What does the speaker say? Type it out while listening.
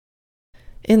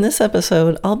In this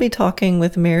episode, I'll be talking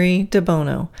with Mary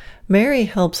Debono. Mary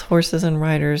helps horses and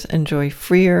riders enjoy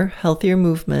freer, healthier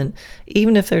movement,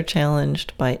 even if they're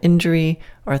challenged by injury,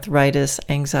 arthritis,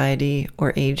 anxiety,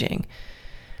 or aging.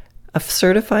 A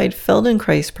certified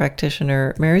Feldenkrais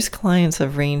practitioner, Mary's clients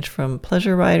have ranged from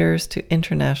pleasure riders to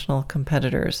international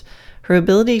competitors. Her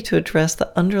ability to address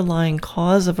the underlying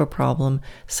cause of a problem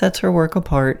sets her work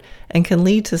apart and can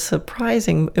lead to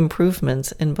surprising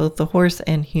improvements in both the horse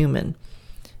and human.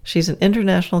 She's an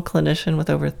international clinician with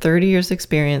over 30 years'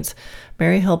 experience.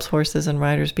 Mary helps horses and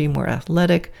riders be more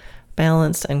athletic,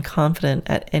 balanced, and confident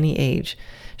at any age.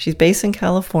 She's based in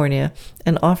California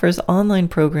and offers online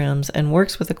programs and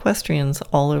works with equestrians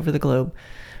all over the globe.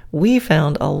 We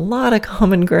found a lot of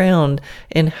common ground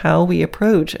in how we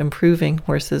approach improving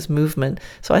horses' movement,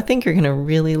 so I think you're going to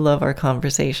really love our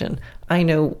conversation. I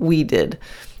know we did.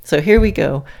 So here we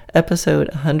go, episode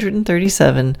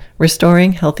 137,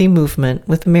 Restoring Healthy Movement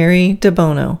with Mary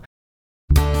Debono.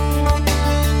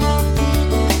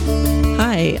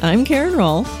 Hi, I'm Karen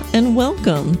Rolfe, and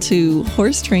welcome to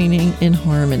Horse Training in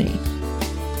Harmony.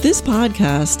 This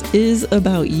podcast is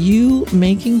about you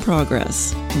making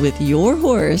progress with your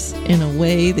horse in a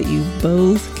way that you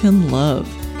both can love.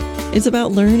 It's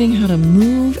about learning how to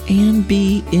move and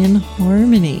be in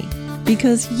harmony.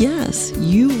 Because yes,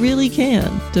 you really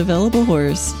can develop a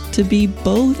horse to be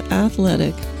both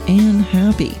athletic and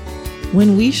happy.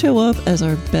 When we show up as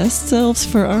our best selves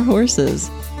for our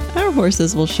horses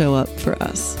will show up for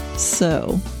us.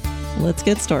 So, let's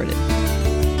get started.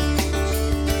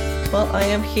 Well, I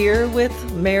am here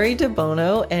with Mary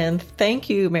Debono, and thank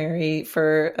you, Mary,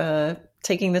 for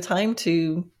taking the time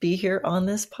to be here on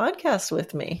this podcast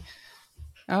with me.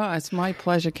 Oh, it's my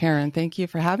pleasure, Karen. Thank you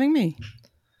for having me.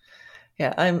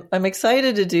 Yeah, I'm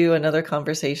excited to do another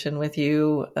conversation with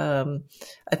you.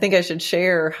 I think I should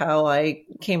share how I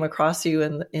came across you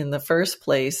in the first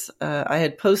place. I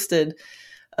had posted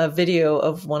a video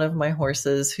of one of my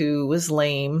horses who was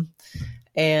lame,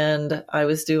 and I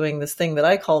was doing this thing that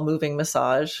I call moving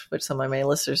massage, which some of my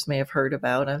listeners may have heard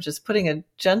about. I'm just putting a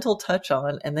gentle touch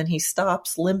on, and then he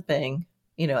stops limping,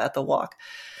 at the walk.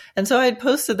 And so I had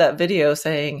posted that video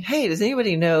saying, hey, does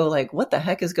anybody know what the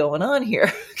heck is going on here?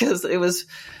 Because it was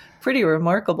pretty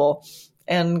remarkable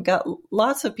and got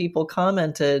lots of people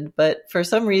commented. But for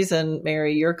some reason,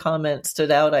 Mary, your comment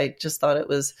stood out. I just thought it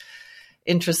was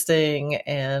interesting.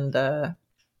 And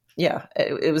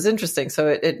it was interesting. So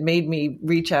it made me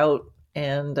reach out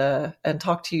and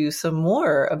talk to you some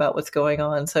more about what's going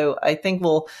on. So I think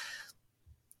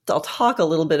I'll talk a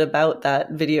little bit about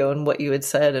that video and what you had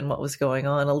said and what was going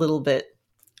on a little bit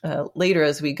later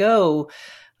as we go.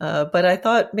 But I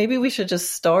thought maybe we should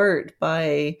just start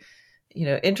by,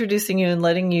 introducing you and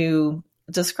letting you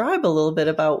describe a little bit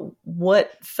about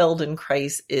what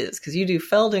Feldenkrais is, because you do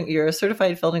you're a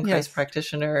certified Feldenkrais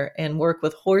practitioner and work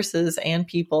with horses and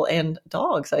people and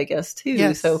dogs, I guess, too.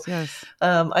 Yes, so yes.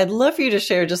 I'd love for you to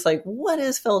share just what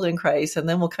is Feldenkrais, and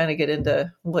then we'll kind of get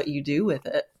into what you do with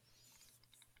it.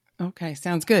 Okay,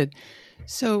 sounds good.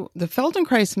 So the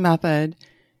Feldenkrais method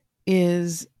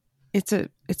it's a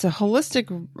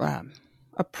holistic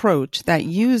approach that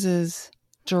uses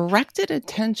directed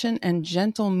attention and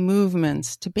gentle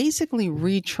movements to basically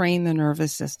retrain the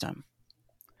nervous system.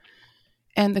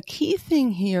 And the key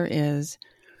thing here is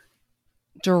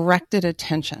directed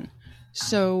attention.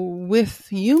 So with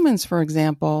humans, for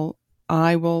example,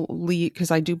 I will lead,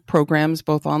 because I do programs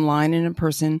both online and in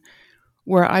person,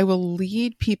 where I will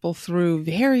lead people through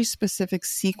very specific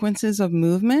sequences of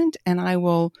movement, and I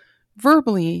will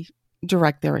verbally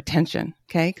direct their attention,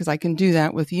 okay? Because I can do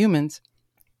that with humans,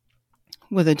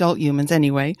 with adult humans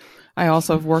anyway. I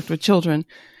also have worked with children,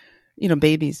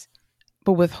 babies.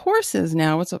 But with horses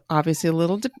now, it's obviously a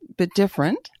little bit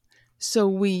different. So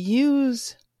we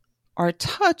use our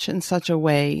touch in such a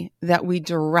way that we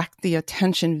direct the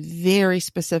attention very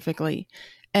specifically.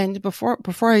 And before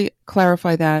I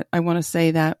clarify that, I want to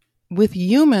say that with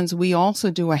humans, we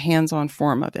also do a hands-on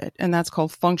form of it, and that's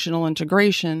called functional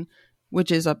integration,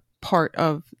 which is a part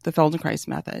of the Feldenkrais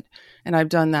method. And I've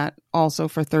done that also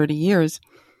for 30 years.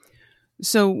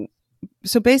 So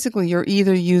basically, you're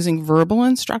either using verbal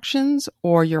instructions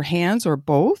or your hands or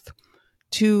both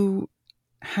to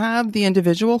have the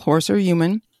individual horse or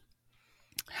human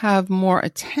have more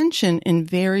attention in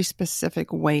very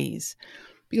specific ways.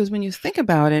 Because when you think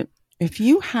about it, if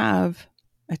you have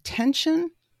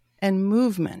attention and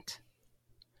movement,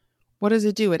 what does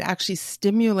it do? It actually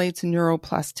stimulates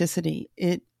neuroplasticity.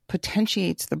 It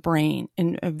potentiates the brain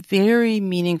in a very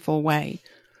meaningful way.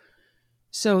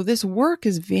 So this work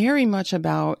is very much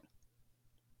about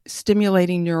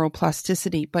stimulating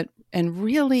neuroplasticity, and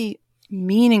really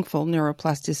meaningful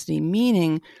neuroplasticity,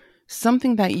 meaning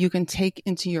something that you can take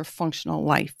into your functional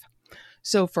life.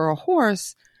 So for a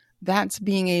horse, that's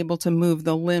being able to move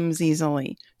the limbs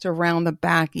easily, to round the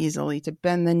back easily, to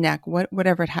bend the neck,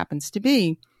 whatever it happens to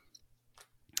be.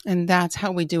 And that's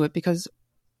how we do it, because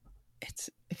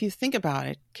if you think about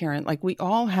it, Karen, like we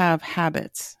all have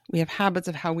habits. We have habits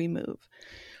of how we move.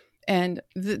 And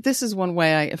this is one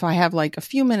way if I have like a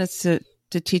few minutes to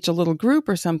teach a little group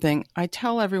or something, I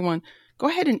tell everyone, go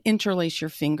ahead and interlace your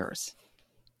fingers.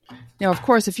 Now, of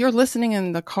course, if you're listening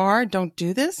in the car, don't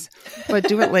do this, but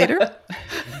do it later.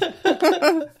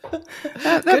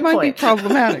 that might be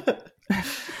problematic.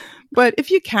 But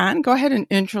if you can, go ahead and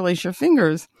interlace your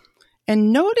fingers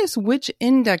and notice which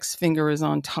index finger is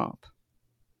on top.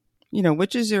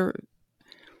 Which is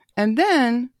and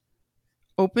then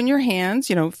open your hands,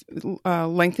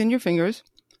 lengthen your fingers,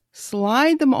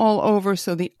 slide them all over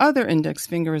so the other index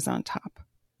finger is on top.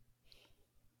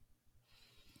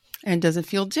 And does it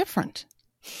feel different?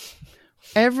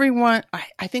 Everyone,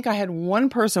 I think I had one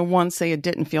person once say it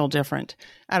didn't feel different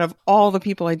out of all the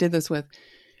people I did this with.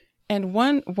 And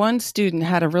one student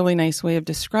had a really nice way of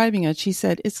describing it. She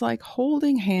said, it's like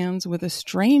holding hands with a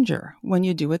stranger when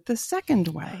you do it the second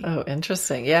way. Oh,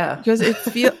 interesting. Yeah. Because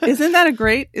isn't that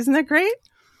great?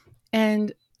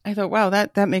 And I thought, wow,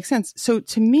 that makes sense. So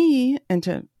to me and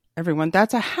to everyone,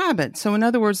 that's a habit. So in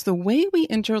other words, the way we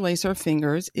interlace our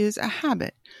fingers is a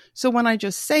habit. So when I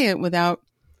just say it without,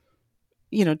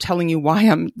 telling you why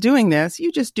I'm doing this,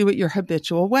 you just do it your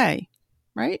habitual way,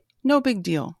 right? No big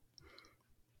deal.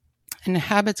 And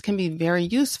habits can be very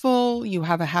useful. You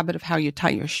have a habit of how you tie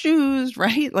your shoes,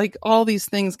 right? Like all these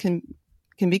things can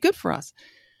be good for us.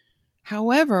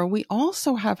 However, we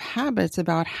also have habits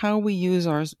about how we use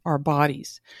our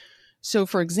bodies. So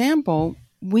for example,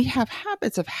 we have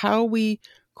habits of how we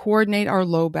coordinate our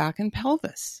low back and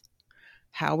pelvis,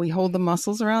 how we hold the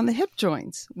muscles around the hip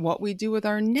joints, what we do with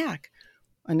our neck.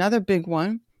 Another big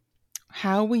one,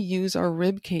 how we use our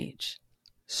rib cage.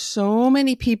 So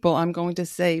many people, I'm going to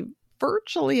say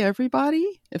virtually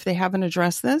everybody, if they haven't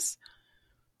addressed this,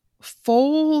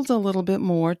 fold a little bit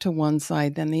more to one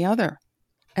side than the other.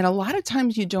 And a lot of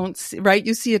times you don't see, right?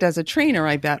 You see it as a trainer,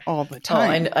 I bet, all the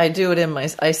time. I do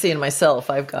it I see in myself.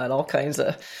 I've got all kinds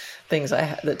of things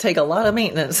that take a lot of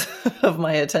maintenance of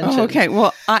my attention. Oh, okay.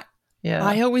 Well,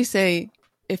 I always say,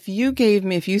 if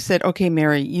you said, okay,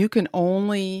 Mary, you can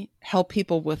only help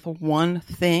people with one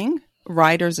thing,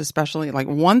 riders especially, like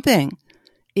one thing,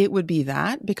 it would be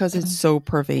that, because it's so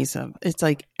pervasive. It's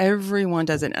like everyone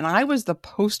does it. And I was the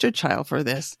poster child for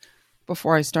this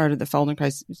before I started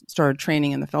started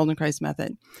training in the Feldenkrais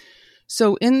method.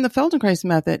 So in the Feldenkrais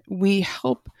method, we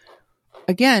help,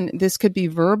 again, this could be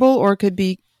verbal or it could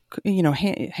be,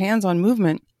 hands-on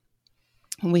movement.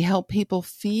 And we help people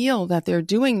feel that they're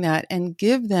doing that and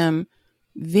give them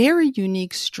very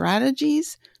unique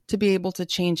strategies to be able to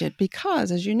change it.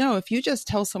 Because as you know, if you just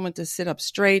tell someone to sit up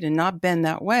straight and not bend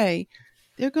that way,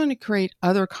 they're going to create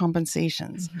other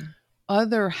compensations,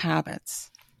 other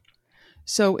habits.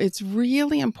 So it's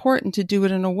really important to do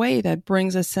it in a way that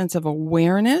brings a sense of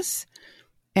awareness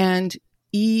and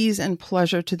ease and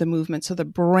pleasure to the movement. So the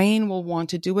brain will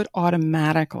want to do it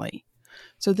automatically.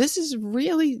 So this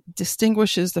really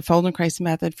distinguishes the Feldenkrais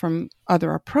method from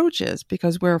other approaches,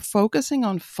 because we're focusing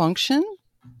on function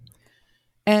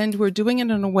and we're doing it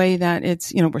in a way that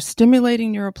it's, we're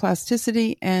stimulating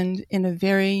neuroplasticity and in a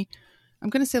very, I'm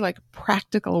going to say like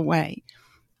practical way.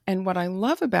 And what I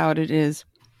love about it is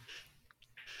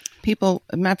people,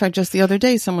 matter of fact, just the other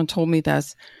day, someone told me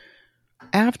this.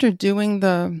 After doing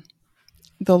the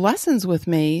lessons with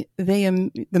me,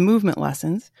 the movement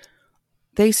lessons,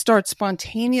 they start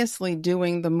spontaneously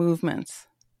doing the movements.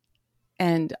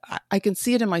 And I can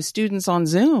see it in my students on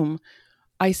Zoom.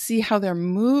 I see how they're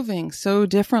moving so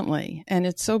differently, and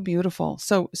it's so beautiful.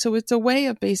 So it's a way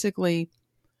of basically,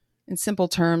 in simple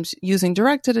terms, using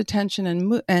directed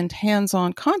attention and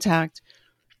hands-on contact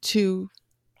to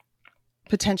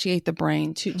potentiate the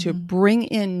brain, to bring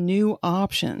in new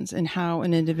options in how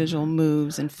an individual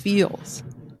moves and feels.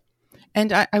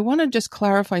 And I want to just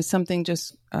clarify something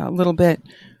just a little bit.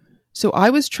 So I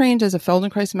was trained as a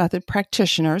Feldenkrais method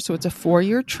practitioner, so it's a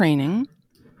 4-year training,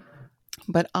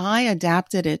 but I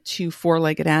adapted it to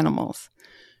 4-legged animals.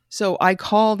 So I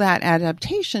call that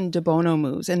adaptation Debono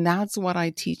moves, and that's what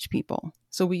I teach people.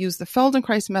 So we use the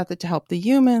Feldenkrais method to help the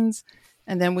humans,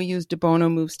 and then we use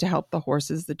Debono moves to help the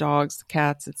horses, the dogs, the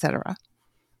cats, etc.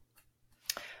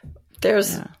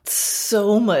 There's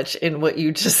so much in what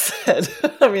you just said.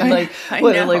 I mean,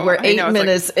 we're 8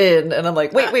 minutes in, and I'm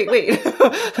like, wait. We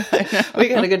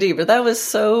got to go deeper. That was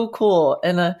so cool.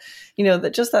 And,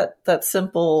 that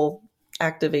simple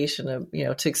activation of,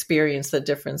 to experience the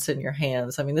difference in your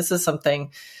hands. I mean, this is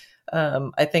something,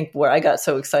 I think where I got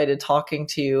so excited talking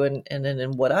to you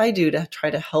and what I do to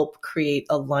try to help create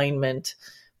alignment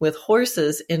with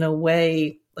horses in a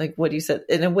way, like what you said,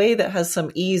 in a way that has some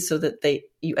ease so that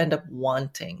you end up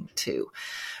wanting to,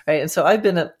 right? And so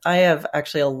I have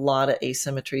actually a lot of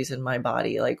asymmetries in my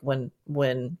body. Like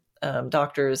when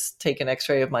doctors take an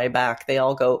x-ray of my back, they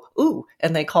all go, ooh,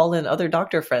 and they call in other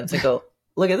doctor friends and go,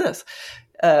 look at this.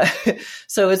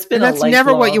 So it's been that's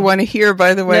never what you want to hear,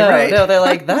 by the way, right? No, they're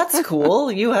like, that's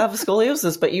cool. You have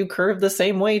scoliosis, but you curve the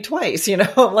same way twice,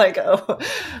 I'm like, oh,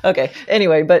 okay.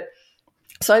 Anyway,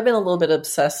 so I've been a little bit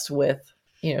obsessed with,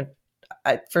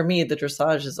 for me, the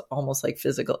dressage is almost like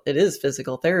it is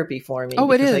physical therapy for me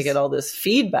because I get all this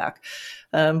feedback.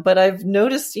 But I've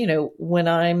noticed,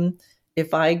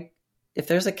 if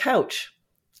there's a couch,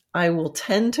 I will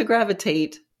tend to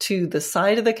gravitate to the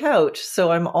side of the couch.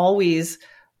 So I'm always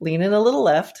leaning a little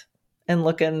left and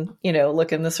looking in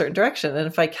a certain direction. And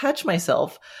if I catch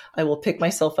myself, I will pick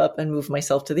myself up and move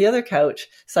myself to the other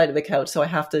side of the couch. So I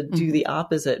have to do the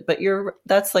opposite. But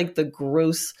that's like the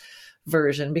gross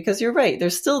version, because you're right.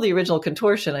 There's still the original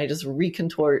contortion. I just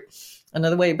recontort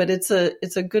another way, but it's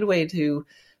a good way to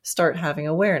start having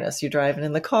awareness. You're driving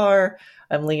in the car.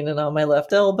 I'm leaning on my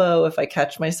left elbow. If I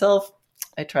catch myself,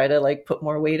 I try to put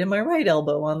more weight in my right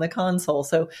elbow on the console.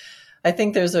 So I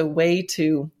think there's a way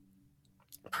to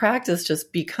practice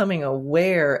just becoming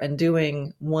aware and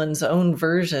doing one's own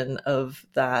version of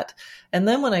that. And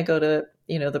then when I go to,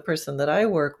 the person that I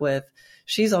work with,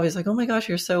 she's always like, oh my gosh,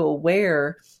 you're so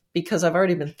aware, because I've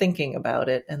already been thinking about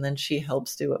it. And then she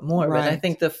helps do it more. Right. But I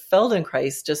think the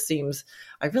Feldenkrais just seems,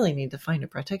 I really need to find a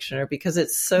practitioner because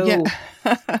it's so,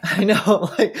 I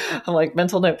know, I'm like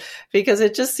mental note, because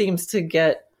it just seems to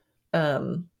get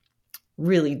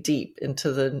really deep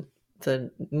into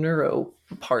the neuro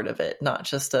part of it, not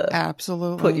just to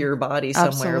absolutely put your body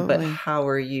somewhere, but how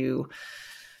are you?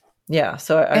 Yeah.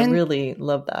 So I really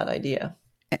love that idea.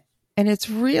 And it's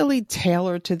really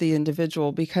tailored to the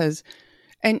individual because,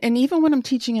 and even when I'm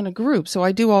teaching in a group, so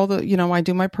I do I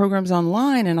do my programs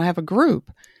online and I have a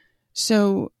group.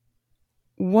 So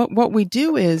what we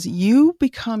do is you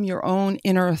become your own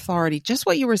inner authority. Just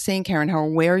what you were saying, Karen, how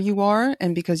aware you are.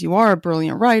 And because you are a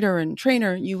brilliant writer and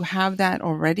trainer, you have that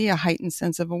already, a heightened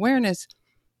sense of awareness.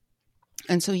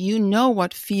 And so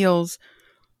what feels,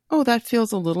 oh, that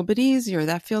feels a little bit easier.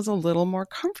 That feels a little more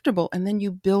comfortable. And then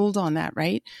you build on that,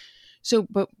 right? So,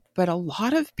 but a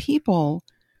lot of people,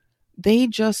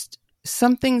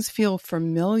 some things feel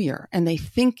familiar and they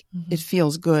think it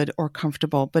feels good or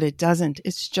comfortable, but it doesn't.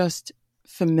 It's just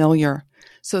familiar.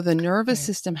 So the nervous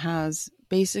system has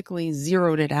basically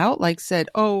zeroed it out, said,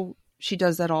 oh, she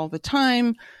does that all the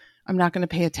time. I'm not going to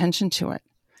pay attention to it.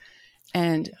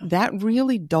 And that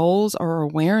really dulls our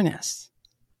awareness.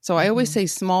 So I always say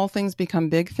small things become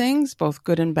big things, both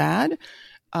good and bad.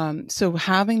 So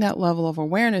having that level of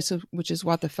awareness, which is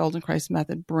what the Feldenkrais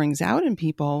method brings out in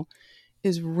people,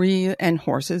 is real, and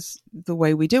horses, the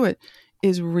way we do it,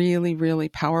 is really, really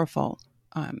powerful.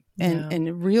 And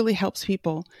it really helps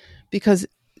people because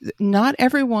not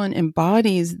everyone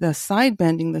embodies the side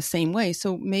bending the same way.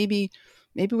 So maybe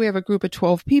we have a group of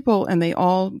 12 people and they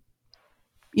all,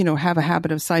 have a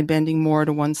habit of side bending more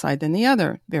to one side than the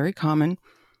other. Very common.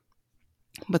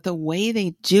 But the way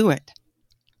they do it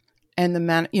and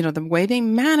the way they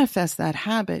manifest that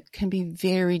habit can be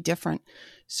very different.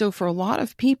 So for a lot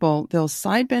of people, they'll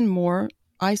side bend more.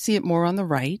 I see it more on the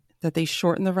right, that they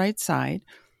shorten the right side.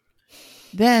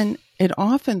 Then it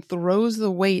often throws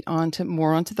the weight onto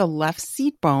the left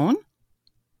seat bone,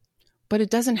 but it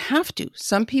doesn't have to.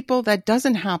 Some people that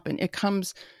doesn't happen.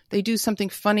 They do something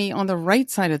funny on the right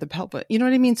side of the pelvis. You know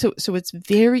what I mean? So it's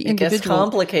very individual. It gets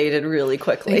complicated really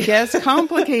quickly. It gets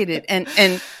complicated. And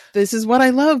this is what I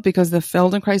love because the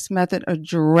Feldenkrais method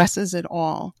addresses it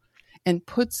all and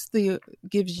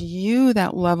gives you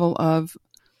that level of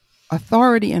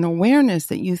authority and awareness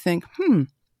that you think,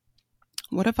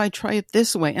 what if I try it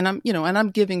this way? And I'm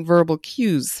giving verbal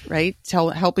cues, right?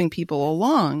 Helping people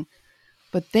along,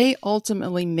 but they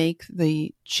ultimately make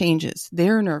the changes,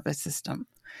 their nervous system.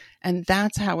 And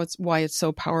that's why it's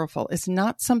so powerful. It's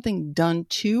not something done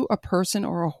to a person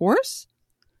or a horse.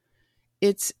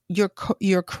 It's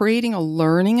you're creating a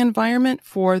learning environment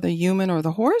for the human or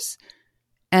the horse,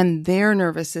 and their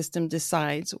nervous system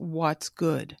decides what's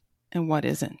good and what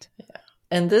isn't. Yeah.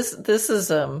 And this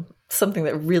is something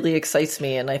that really excites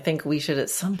me. And I think we should at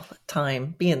some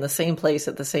time be in the same place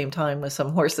at the same time with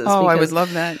some horses. Oh, because, I would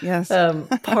love that. Yes.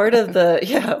 part of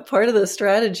the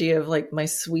strategy of like my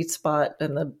sweet spot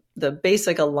and the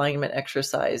basic alignment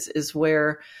exercise is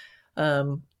where,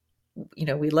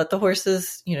 we let the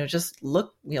horses, just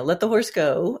look, let the horse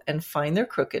go and find their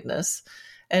crookedness.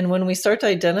 And when we start to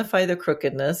identify the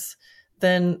crookedness,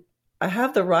 then I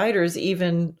have the riders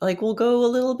even like, we'll go a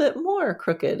little bit more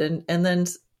crooked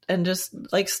and just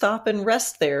like stop and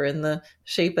rest there in the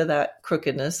shape of that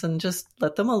crookedness and just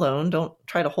let them alone. Don't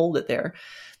try to hold it there.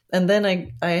 And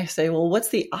then I say, well, what's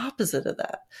the opposite of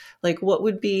that? Like what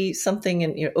would be something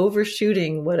in,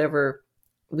 overshooting whatever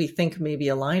we think may be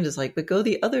aligned is like, but go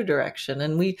the other direction.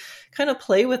 And we kind of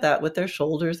play with that with their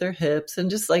shoulders, their hips, and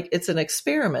just like, it's an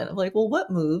experiment. Like, well, what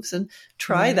moves? And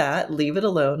try that, leave it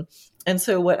alone. And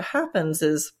so what happens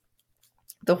is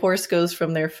the horse goes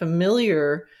from their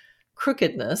familiar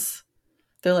crookedness.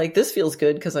 They're like, this feels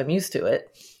good because I'm used to it.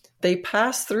 They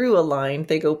pass through a line.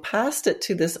 They go past it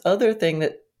to this other thing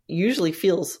that usually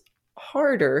feels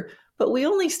harder, but we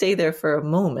only stay there for a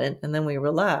moment and then we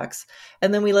relax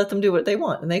and then we let them do what they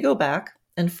want. And they go back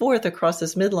and forth across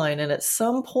this midline. And at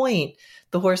some point,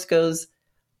 the horse goes,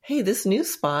 hey, this new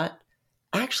spot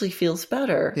actually feels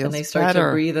better. And they start to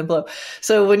breathe and blow.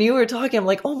 So when you were talking, I'm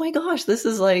like, oh my gosh, this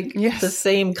is like the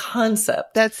same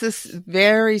concept. That's this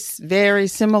very, very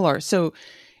similar. So,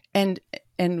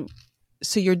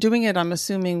 so you're doing it, I'm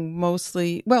assuming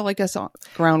mostly, well, I guess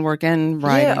groundwork and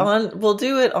riding. Yeah, we'll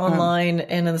do it online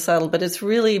and in the saddle, but it's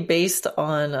really based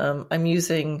on, I'm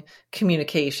using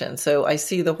communication. So I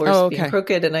see the horse being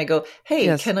crooked and I go,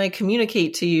 hey, can I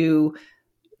communicate to you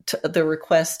the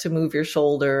request to move your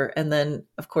shoulder? And then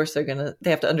of course they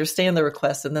have to understand the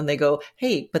request. And then they go,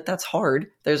 hey, but that's hard.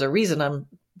 There's a reason I'm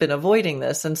been avoiding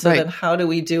this. And so then how do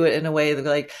we do it in a way that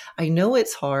like, I know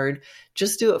it's hard,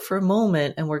 just do it for a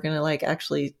moment. And we're going to like,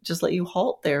 actually just let you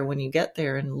halt there when you get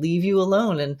there and leave you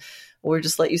alone or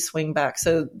just let you swing back.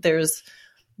 So it's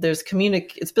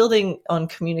building on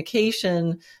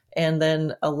communication and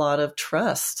then a lot of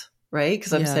trust, right?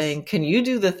 Because I'm saying, can you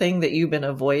do the thing that you've been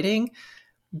avoiding,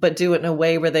 but do it in a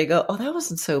way where they go, oh, that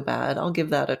wasn't so bad. I'll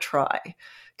give that a try.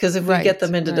 Because if we get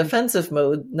them into defensive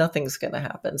mode, nothing's going to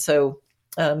happen. So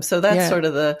that's sort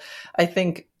of I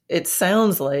think it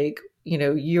sounds like,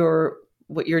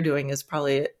 what you're doing is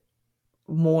probably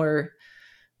more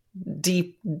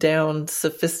deep down,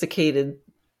 sophisticated,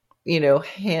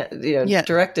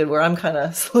 directed, where I'm kind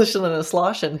of slishing and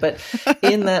sloshing. But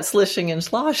in that slishing and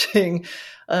sloshing,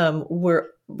 we're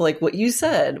like what you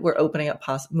said, we're opening up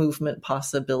movement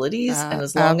possibilities. And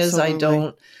as long as I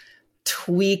don't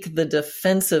tweak the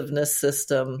defensiveness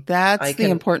system, that's the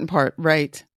important part,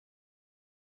 right?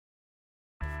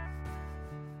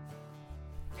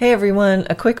 Hey everyone,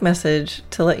 a quick message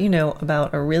to let you know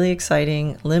about a really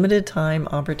exciting limited time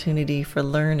opportunity for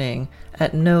learning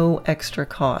at no extra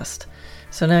cost.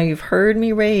 So now you've heard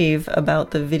me rave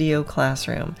about the video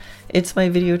classroom. It's my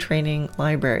video training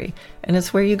library, and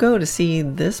it's where you go to see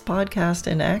this podcast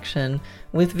in action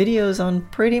with videos on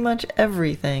pretty much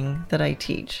everything that I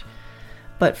teach.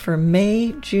 But for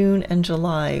May, June, and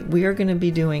July, we are going to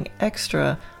be doing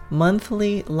extra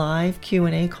monthly live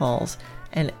Q&A calls,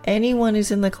 and anyone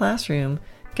who's in the classroom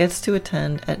gets to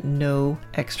attend at no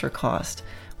extra cost.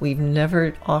 We've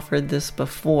never offered this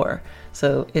before,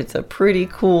 so it's a pretty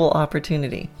cool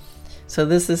opportunity. So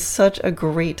this is such a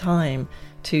great time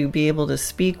to be able to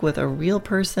speak with a real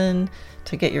person,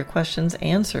 to get your questions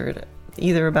answered,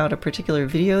 either about a particular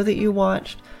video that you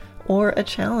watched or a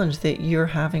challenge that you're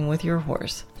having with your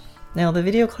horse. Now, the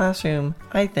video classroom,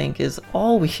 I think, is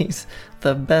always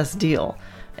the best deal.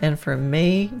 And for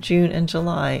May, June, and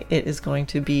July, it is going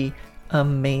to be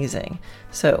amazing.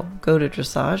 So go to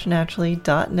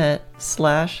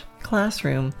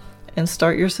dressagenaturally.net/classroom and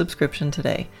start your subscription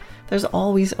today. There's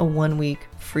always a 1-week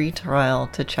free trial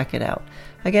to check it out.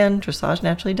 Again,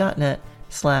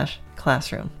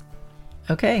 dressagenaturally.net/classroom.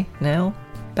 Okay, now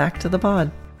back to the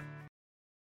pod.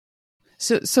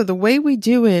 So the way we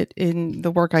do it in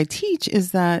the work I teach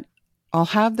is that I'll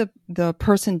have the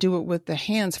person do it with the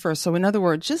hands first. So in other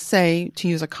words, just say, to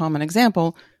use a common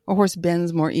example, a horse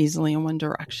bends more easily in one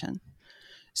direction.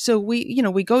 So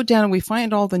we go down and we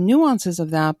find all the nuances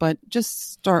of that, but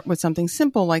just start with something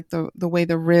simple like the way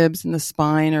the ribs and the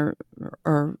spine are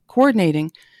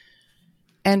coordinating.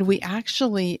 And we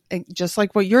actually, just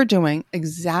like what you're doing,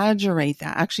 exaggerate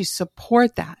that, actually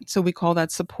support that. So we call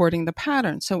that supporting the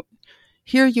pattern. So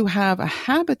here you have a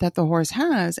habit that the horse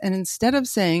has. And instead of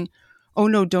saying, oh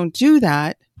no, don't do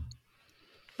that,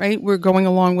 right? We're going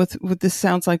along with this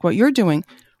sounds like what you're doing.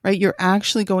 right? You're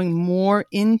actually going more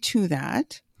into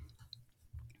that.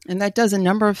 And that does a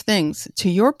number of things. To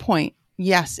your point,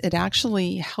 yes, it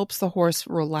actually helps the horse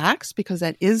relax because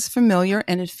that is familiar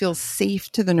and it feels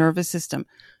safe to the nervous system.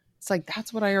 It's like,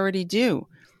 that's what I already do.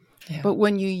 Yeah. But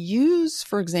when you use,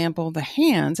 for example, the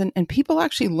hands, and people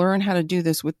actually learn how to do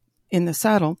this in the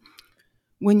saddle,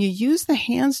 when you use the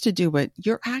hands to do it,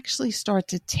 you actually start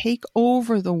to take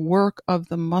over the work of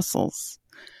the muscles.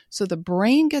 So the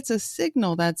brain gets a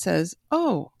signal that says,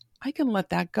 oh, I can let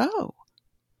that go.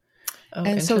 Oh,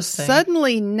 and so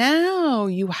suddenly now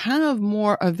you have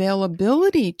more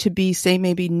availability to be, say,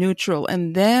 maybe neutral.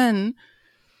 And then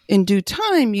in due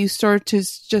time, you start to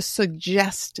just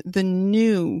suggest the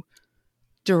new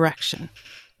direction.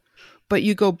 But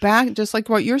you go back, just like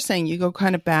what you're saying, you go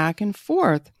kind of back and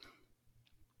forth.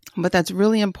 But that's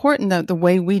really important that the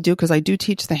way we do, because I do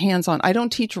teach the hands-on. I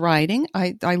don't teach riding.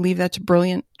 I leave that to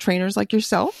brilliant trainers like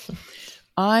yourself.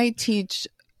 I teach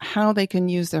how they can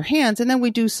use their hands. And then we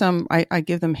do I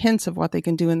give them hints of what they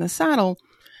can do in the saddle.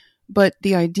 But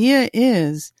the idea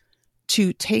is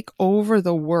to take over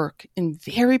the work in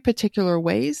very particular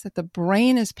ways that the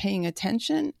brain is paying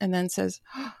attention and then says,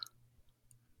 oh,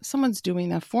 someone's doing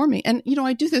that for me. And,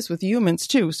 I do this with humans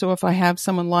too. So if I have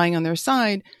someone lying on their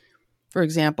side, for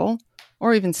example,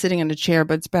 or even sitting in a chair,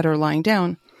 but it's better lying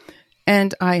down,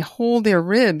 and I hold their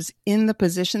ribs in the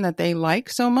position that they like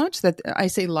so much, that I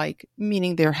say like,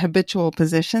 meaning their habitual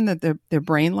position that their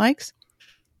brain likes.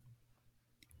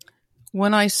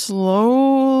 When I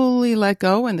slowly let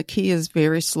go, and the key is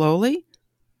very slowly,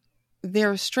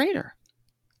 they're straighter.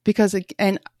 Because,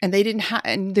 and they didn't have,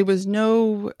 and there was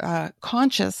no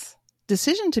conscious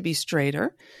decision to be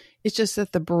straighter. It's just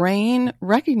that the brain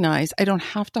recognized I don't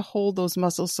have to hold those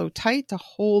muscles so tight to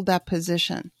hold that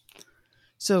position.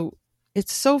 So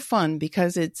it's so fun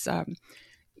because it's,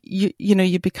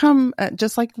 you become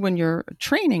just like when you're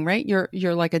training, right?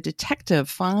 You're like a detective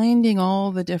finding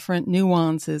all the different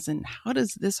nuances and how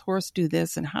does this horse do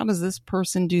this? And how does this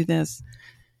person do this?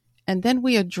 And then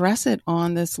we address it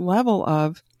on this level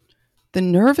of the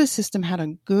nervous system had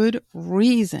a good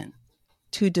reason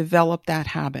to develop that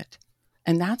habit.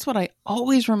 And that's what I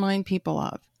always remind people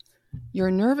of.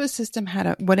 Your nervous system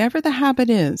had whatever the habit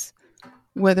is,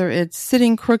 whether it's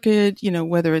sitting crooked,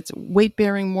 whether it's weight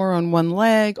bearing more on one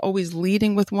leg, always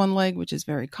leading with one leg, which is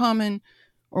very common,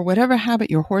 or whatever habit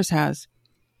your horse has,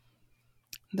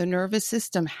 the nervous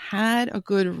system had a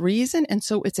good reason. And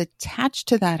so it's attached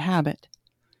to that habit.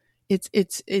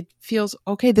 It feels,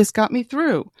 okay, this got me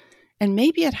through. And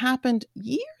maybe it happened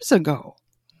years ago.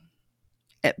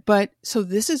 But so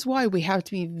this is why we have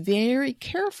to be very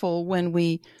careful when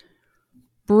we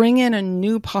bring in a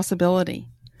new possibility.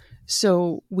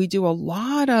 So we do a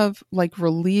lot of like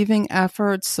relieving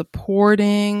efforts,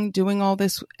 supporting, doing all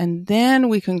this, and then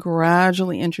we can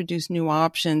gradually introduce new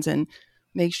options and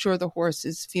make sure the horse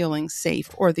is feeling safe,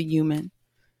 or the human.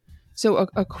 So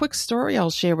a quick story I'll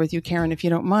share with you, Karen, if you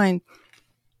don't mind,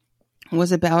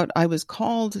 was about, I was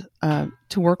called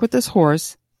to work with this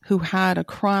horse who had a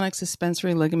chronic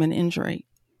suspensory ligament injury.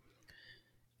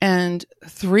 And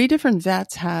 3 different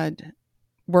vets had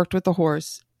worked with the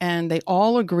horse, and they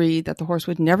all agreed that the horse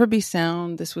would never be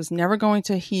sound. This was never going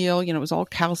to heal. It was all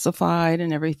calcified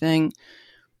and everything.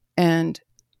 And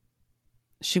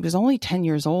she was only 10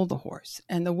 years old, the horse.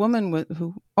 And the woman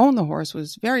who owned the horse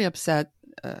was very upset,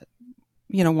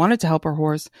 wanted to help her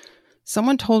horse.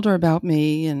 Someone told her about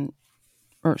me,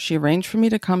 or she arranged for me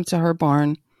to come to her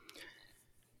barn.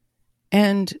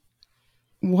 And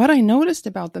what I noticed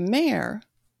about the mare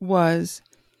was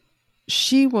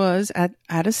she was at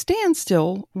a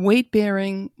standstill, weight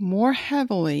bearing more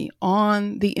heavily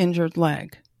on the injured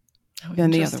leg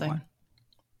than the other one.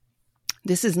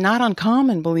 This is not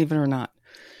uncommon, believe it or not.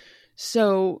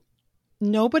 So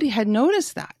nobody had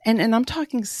noticed that. And I'm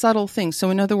talking subtle things. So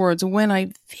in other words, when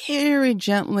I very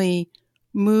gently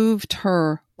moved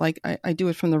her, like I do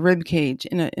it from the rib cage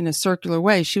in a circular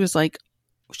way, she was like,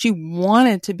 she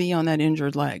wanted to be on that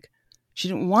injured leg. She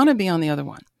didn't want to be on the other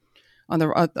one, on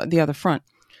the other front.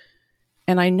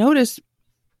 And I noticed,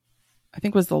 I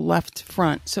think it was the left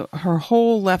front. So her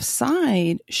whole left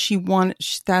side,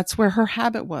 that's where her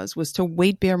habit was to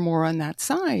weight bear more on that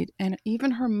side. And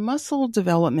even her muscle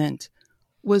development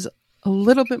was a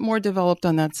little bit more developed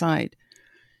on that side.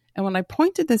 And when I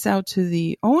pointed this out to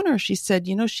the owner, she said,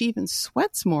 she even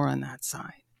sweats more on that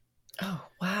side. Oh,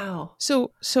 wow.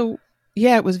 So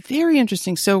yeah, it was very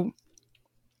interesting. So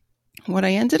what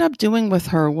I ended up doing with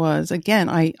her was, again,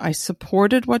 I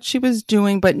supported what she was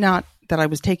doing, but not that I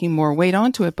was taking more weight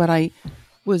onto it, but I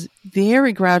was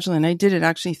very gradually, and I did it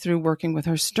actually through working with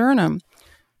her sternum,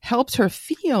 helped her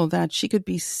feel that she could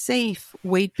be safe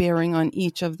weight bearing on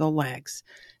each of the legs.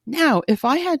 Now, if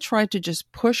I had tried to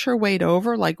just push her weight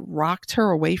over, like rocked her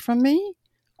away from me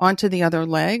onto the other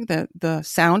leg, the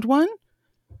sound one,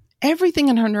 everything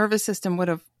in her nervous system would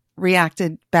have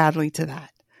reacted badly to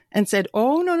that and said,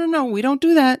 oh, no, we don't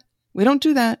do that. We don't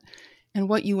do that. And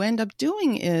what you end up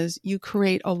doing is you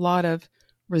create a lot of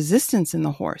resistance in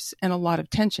the horse and a lot of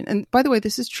tension. And by the way,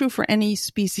 this is true for any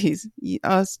species,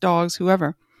 us, dogs,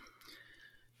 whoever.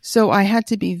 So I had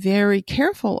to be very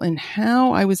careful in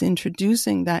how I was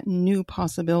introducing that new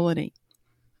possibility.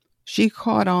 She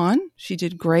caught on. She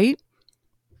did great.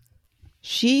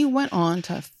 She went on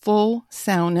to full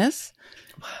soundness.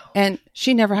 Wow. And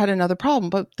she never had another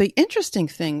problem. But the interesting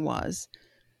thing was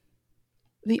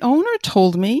the owner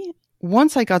told me,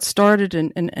 once I got started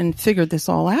and figured this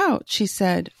all out, she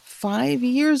said 5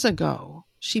 years ago,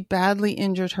 she badly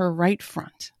injured her right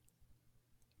front.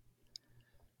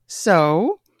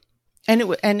 So, and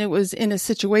it was in a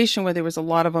situation where there was a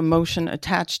lot of emotion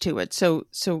attached to it. So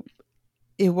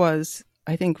it was,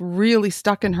 I think, really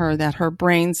stuck in her that her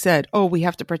brain said, oh, we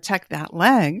have to protect that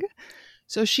leg.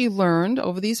 So she learned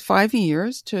over these 5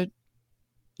 years to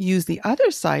use the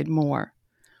other side more,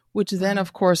 which then,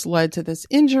 of course, led to this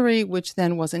injury, which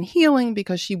then wasn't healing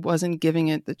because she wasn't giving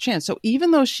it the chance. So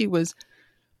even though she was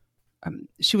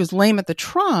lame at the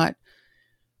trot,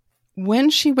 when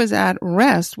she was at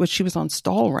rest, which she was on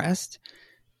stall rest,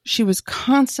 she was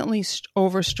constantly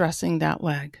overstressing that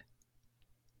leg.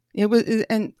 It was,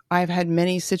 and I've had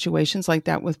many situations like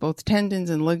that with both tendons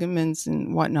and ligaments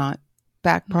and whatnot,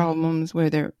 back problems where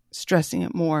they're stressing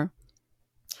it more.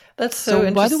 That's so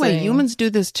interesting. By the way, humans do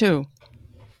this too.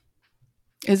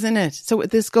 Isn't it? So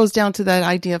this goes down to that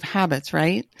idea of habits,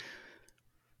 right?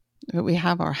 We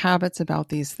have our habits about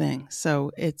these things.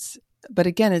 So but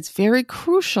again, it's very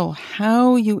crucial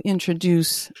how you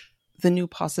introduce the new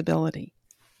possibility,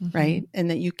 right?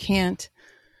 And that you can't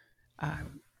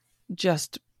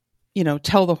just,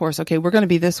 tell the horse, okay, we're going to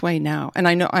be this way now. And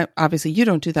I know, obviously you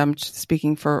don't do that. I'm just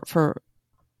speaking to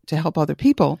help other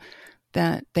people,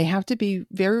 that they have to be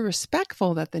very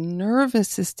respectful that the nervous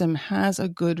system has a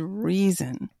good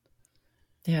reason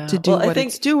to do what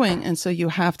it's doing. And so you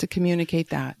have to communicate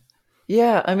that.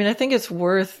 Yeah. I mean, I think it's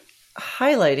worth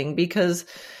highlighting because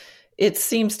it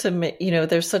seems to me,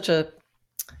 there's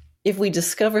if we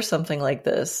discover something like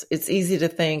this, it's easy to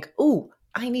think, oh,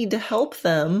 I need to help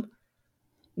them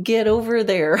get over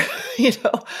there. Right,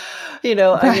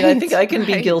 I mean, I think I can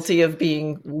be guilty of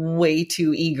being way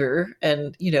too eager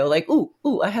and, like,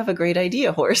 ooh, I have a great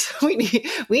idea, horse. We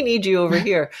need you over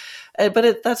here.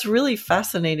 But that's really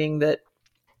fascinating that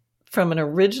from an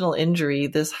original injury,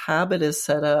 this habit is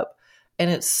set up and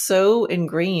it's so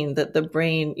ingrained that the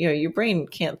brain, your brain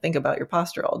can't think about your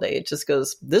posture all day. It just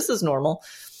goes, this is normal,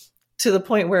 to the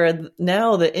point where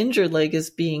now the injured leg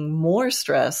is being more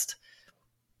stressed.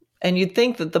 And you'd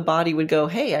think that the body would go,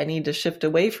 hey, I need to shift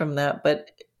away from that,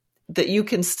 but that you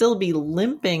can still be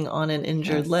limping on an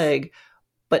injured leg,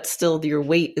 but still your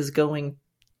weight is going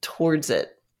towards it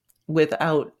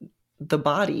without the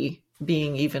body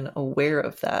being even aware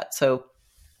of that. So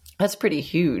that's pretty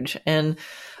huge. And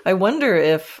I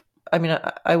wonder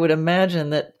I would imagine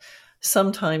that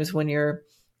sometimes when you're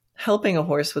helping a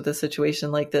horse with a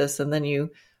situation like this, and then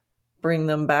you bring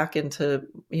them back into,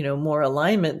 more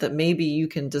alignment, that maybe you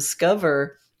can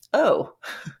discover, oh,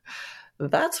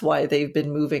 that's why they've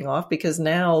been moving off, because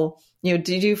now,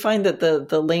 did you find that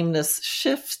the lameness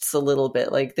shifts a little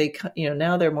bit? Like they,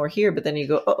 now they're more here, but then you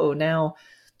go, oh,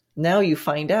 now you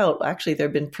find out actually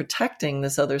they've been protecting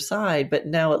this other side, but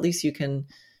now at least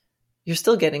you're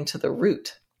still getting to the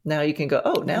root. Now you can go,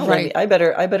 oh, now right. I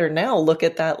better now look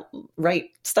at that right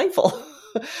stifle.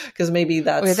 Because maybe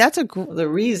that's the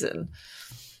reason.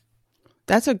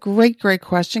 That's a great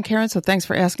question, Karen. So thanks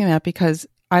for asking that, because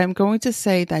I am going to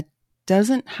say that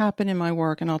doesn't happen in my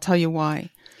work, and I'll tell you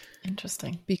why.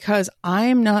 Interesting. Because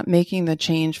I'm not making the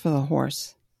change for the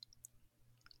horse.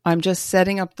 I'm just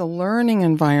setting up the learning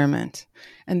environment.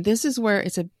 And this is where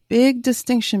it's a big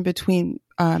distinction between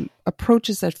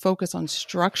approaches that focus on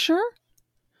structure.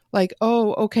 Like,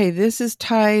 oh, okay, this is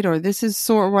tight or this is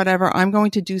sore or whatever. I'm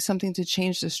going to do something to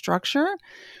change the structure.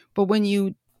 But when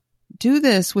you do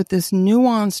this with this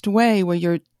nuanced way where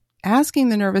you're asking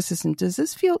the nervous system, does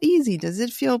this feel easy? Does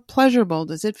it feel pleasurable?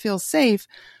 Does it feel safe?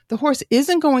 The horse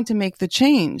isn't going to make the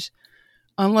change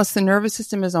unless the nervous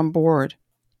system is on board.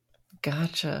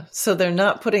 Gotcha. So they're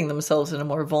not putting themselves in a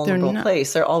more vulnerable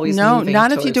place. They're always moving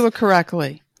towards... if you do it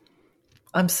correctly.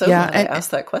 I'm so glad I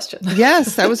asked that question.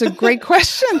 Yes, that was a great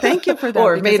question. Thank you for that.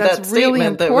 Or made that really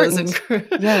statement important.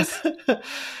 That was yes.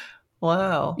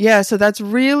 Wow. Yeah. So that's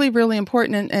really, really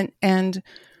important. And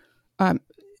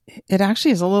it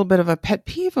actually is a little bit of a pet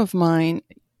peeve of mine.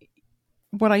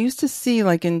 What I used to see,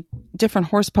 like in different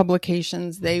horse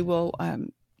publications, they will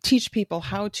teach people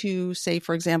how to, say,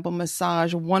 for example,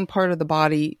 massage one part of the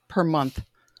body per month.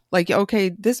 Like, okay,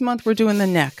 this month we're doing the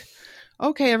neck.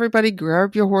 Okay, everybody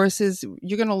grab your horses.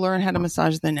 You're going to learn how to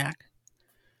massage the neck.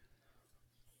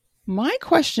 My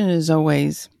question is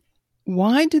always,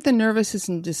 why did the nervous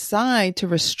system decide to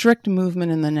restrict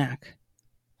movement in the neck?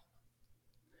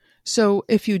 So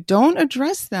if you don't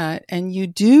address that and you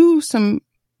do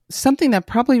something that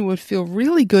probably would feel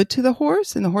really good to the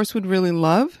horse and the horse would really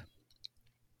love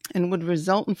and would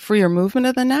result in freer movement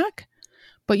of the neck,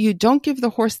 but you don't give the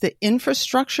horse the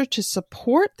infrastructure to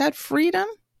support that freedom,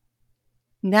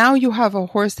 now you have a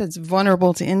horse that's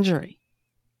vulnerable to injury.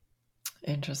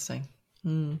 Interesting.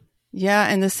 Yeah,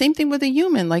 and the same thing with a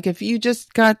human. Like if you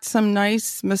just got some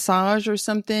nice massage or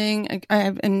something,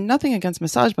 and nothing against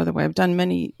massage, by the way, I've done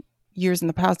many years in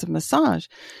the past of massage.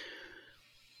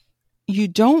 You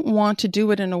don't want to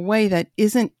do it in a way that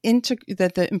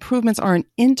that the improvements aren't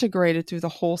integrated through the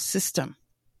whole system.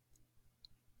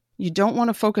 You don't want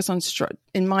to focus on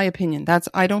in my opinion.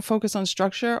 I don't focus on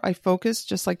structure. I focus,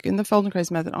 just like in the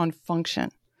Feldenkrais method, on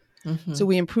function. Mm-hmm. So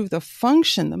we improve the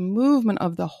function, the movement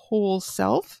of the whole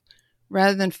self,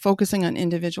 rather than focusing on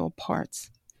individual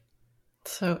parts.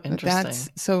 So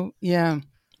interesting. Yeah.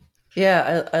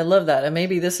 Yeah, I love that. And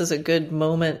maybe this is a good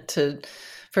moment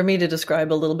for me to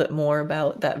describe a little bit more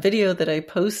about that video that I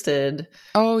posted.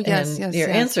 Oh, yes, and your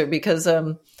answer, because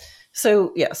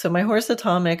so my horse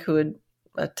Atomic, who had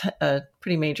a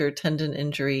pretty major tendon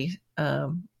injury,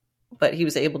 but he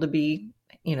was able to be,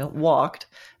 walked.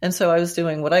 And so I was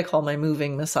doing what I call my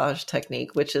moving massage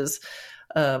technique, which is,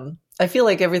 I feel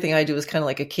like everything I do is kind of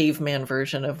like a caveman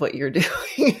version of what you're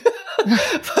doing.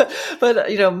 but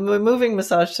moving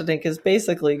massage technique is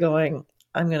basically going,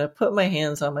 I'm going to put my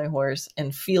hands on my horse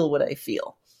and feel what I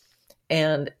feel.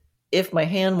 And if my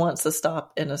hand wants to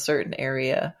stop in a certain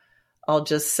area, I'll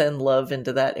just send love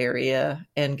into that area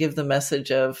and give the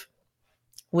message of,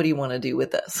 what do you want to do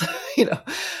with this?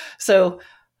 So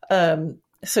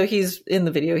he's in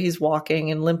the video, he's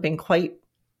walking and limping quite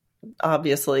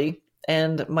obviously.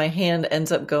 And my hand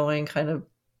ends up going kind of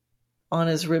on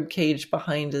his rib cage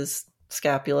behind his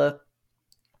scapula.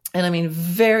 And I mean,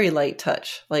 very light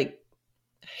touch, like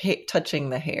touching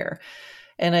the hair.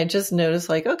 And I just noticed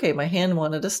like, okay, my hand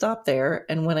wanted to stop there.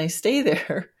 And when I stay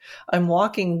there, I'm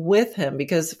walking with him,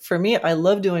 because for me, I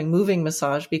love doing moving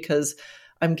massage because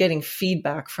I'm getting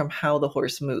feedback from how the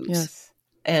horse moves. Yes.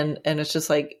 And it's just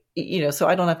like, so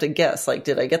I don't have to guess, like,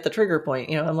 did I get the trigger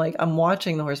point? I'm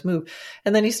watching the horse move.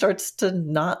 And then he starts to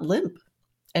not limp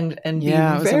and be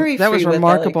very free. That was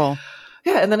remarkable.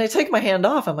 Yeah. And then I take my hand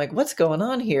off. I'm like, what's going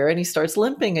on here? And he starts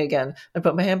limping again. I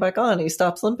put my hand back on. He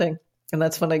stops limping. And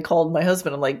that's when I called my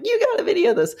husband. I'm like, you got to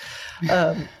video this.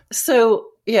 So,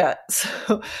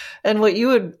 and what you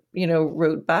had,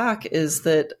 wrote back is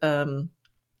that,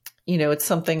 it's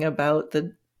something about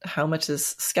how much his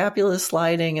scapula is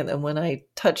sliding. And then when I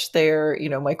touched there,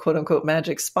 my quote unquote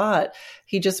magic spot,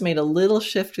 he just made a little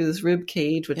shift to his rib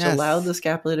cage, which allowed the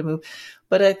scapula to move.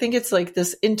 But I think it's like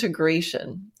this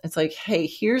integration. It's like, hey,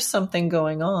 here's something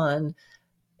going on.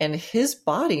 And his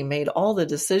body made all the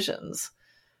decisions.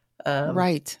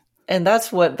 Right. And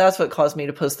that's what caused me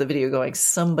to post the video going,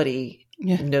 somebody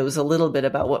knows a little bit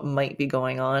about what might be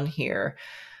going on here.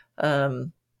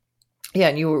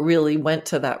 And you really went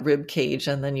to that rib cage,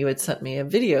 and then you had sent me a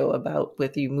video about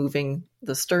with you moving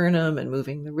the sternum and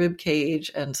moving the rib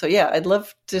cage. And so, I'd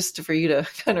love just for you to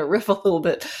kind of riff a little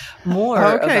bit more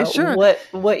about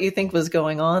what you think was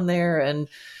going on there.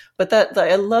 But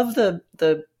I love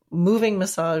the moving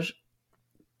massage,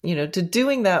 to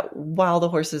doing that while the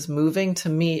horse is moving, to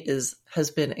me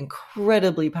has been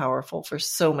incredibly powerful for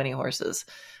so many horses,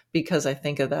 because I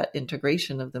think of that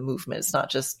integration of the movement. It's not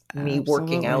just me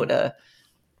working out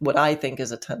what I think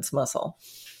is a tense muscle.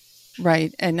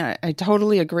 Right. And I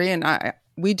totally agree. And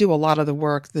we do a lot of the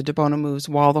work, the Debono moves,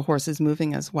 while the horse is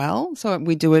moving as well. So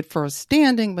we do it for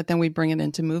standing, but then we bring it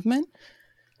into movement.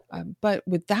 But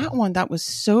with that one, that was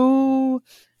so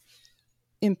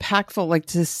impactful, like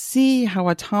to see how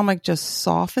Atomic just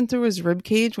softened through his rib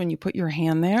cage when you put your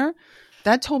hand there.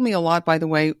 That told me a lot, by the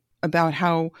way, about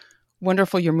how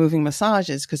wonderful your moving massage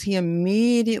is, because he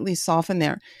immediately softened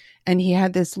there. And he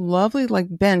had this lovely like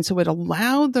bend, so it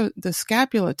allowed the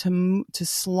scapula to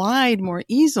slide more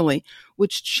easily,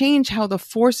 which changed how the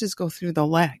forces go through the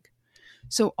leg.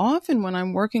 So often when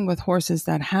I'm working with horses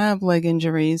that have leg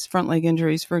injuries, front leg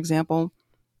injuries, for example,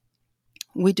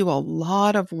 we do a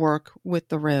lot of work with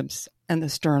the ribs and the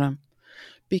sternum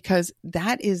because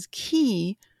that is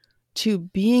key to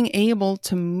being able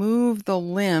to move the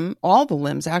limb, all the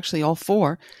limbs, actually all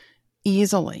four,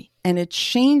 easily. And it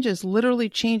literally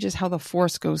changes how the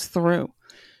force goes through.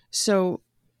 So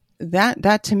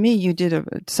that to me, you did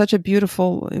such a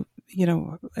beautiful,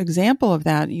 example of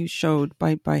that you showed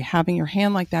by having your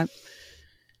hand like that.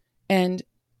 And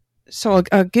so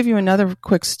I'll give you another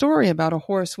quick story about a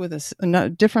horse with a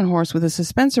different horse with a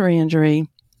suspensory injury.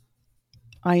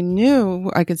 I knew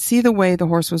I could see the way the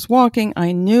horse was walking.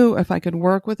 I knew if I could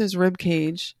work with his rib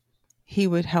cage, it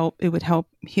would help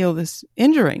heal this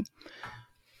injury.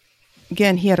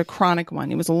 Again, he had a chronic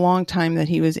one. It was a long time that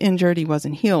he was injured. He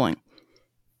wasn't healing.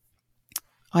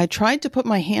 I tried to put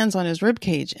my hands on his rib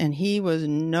cage and he was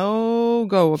no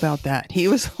go about that. He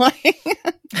was like,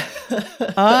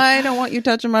 I don't want you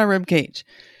touching my rib cage.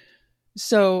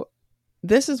 So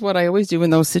this is what I always do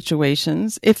in those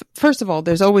situations. If, first of all,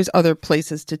 there's always other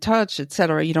places to touch,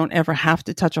 etc. You don't ever have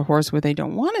to touch a horse where they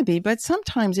don't want to be. But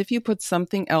sometimes if you put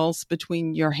something else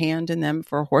between your hand and them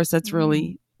for a horse that's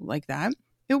really like that,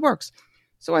 it works.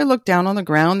 So I looked down on the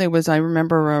ground. There was, I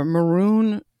remember, a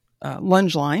maroon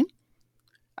lunge line.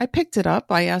 I picked it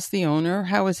up. I asked the owner,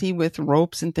 how is he with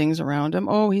ropes and things around him?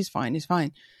 Oh, he's fine. He's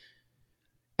fine.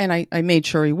 And I made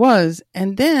sure he was.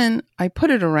 And then I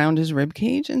put it around his rib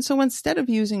cage. And so instead of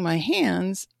using my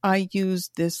hands, I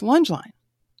used this lunge line.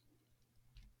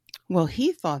 Well,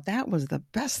 he thought that was the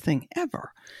best thing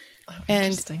ever. Oh, and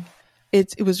interesting.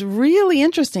 It was really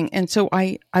interesting. And so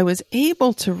I was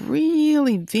able to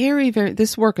really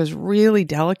this work is really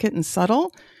delicate and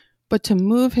subtle, but to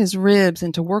move his ribs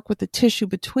and to work with the tissue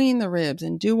between the ribs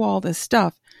and do all this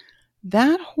stuff,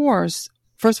 that horse,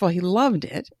 first of all, he loved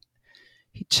it.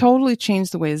 He totally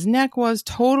changed the way his neck was,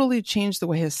 totally changed the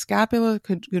way his scapula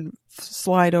could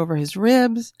slide over his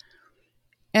ribs.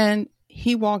 And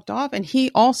he walked off and he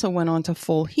also went on to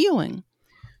full healing.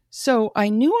 So I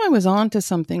knew I was on to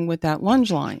something with that lunge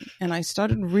line, and I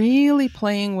started really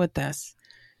playing with this.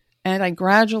 And I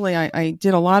gradually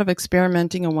did a lot of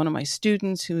experimenting on one of my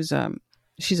students she's a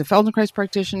Feldenkrais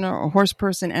practitioner, a horse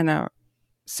person, and a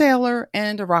sailor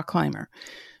and a rock climber.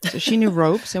 So she knew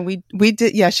ropes, and we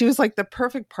did, she was like the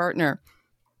perfect partner.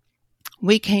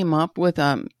 We came up with,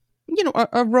 a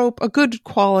rope, a good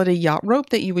quality yacht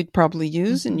rope that you would probably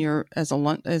use in as a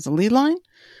lead line.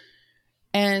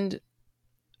 And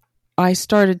I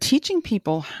started teaching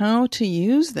people how to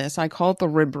use this. I call it the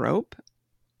rib rope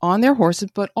on their horses,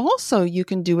 but also you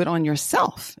can do it on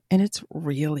yourself. And it's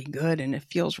really good and it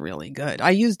feels really good.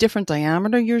 I use different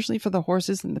diameter usually for the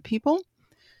horses and the people,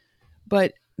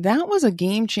 but that was a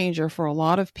game changer for a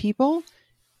lot of people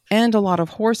and a lot of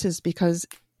horses because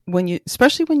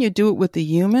especially when you do it with the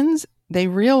humans, they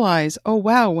realize, oh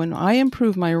wow, when I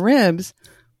improve my ribs,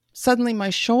 suddenly my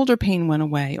shoulder pain went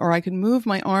away, or I could move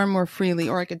my arm more freely,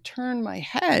 or I could turn my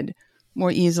head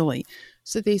more easily.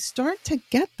 So they start to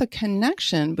get the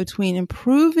connection between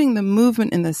improving the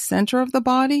movement in the center of the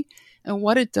body and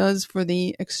what it does for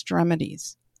the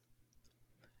extremities.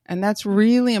 And that's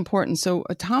really important. So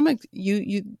Atomic,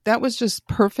 that was just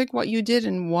perfect what you did,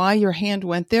 and why your hand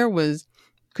went there was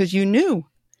because you knew,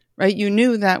 right? You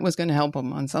knew that was going to help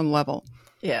them on some level.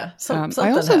 Yeah.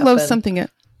 I also love something.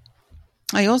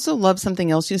 I also love something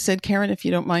else you said, Karen, if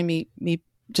you don't mind me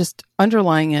just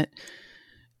underlying it.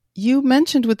 You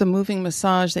mentioned with the moving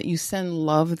massage that you send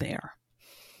love there.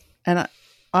 And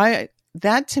I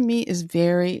that to me is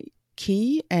very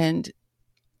key. And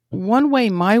one way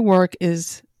my work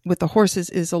is with the horses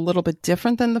is a little bit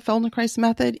different than the Feldenkrais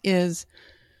method is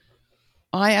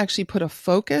I actually put a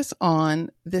focus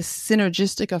on this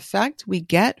synergistic effect we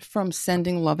get from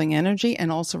sending loving energy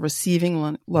and also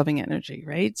receiving loving energy,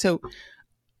 right? So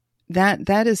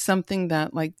that is something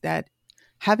that like that,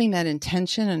 having that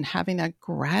intention and having that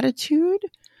gratitude,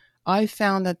 I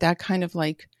found that kind of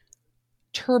like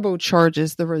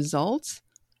turbocharges the results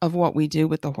of what we do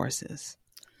with the horses.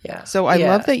 Yeah. So I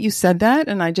love that you said that.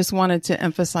 And I just wanted to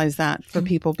emphasize that for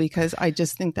people because I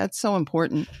just think that's so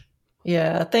important.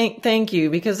 Yeah. Thank you.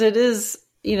 Because it is,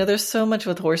 there's so much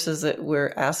with horses that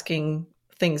we're asking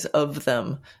things of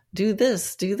them. Do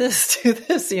this, do this, do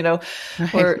this,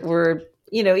 Right. we're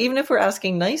even if we're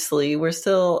asking nicely, we're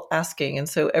still asking. And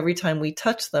so every time we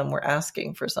touch them, we're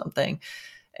asking for something.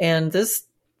 And this,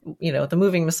 the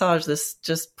moving massage, this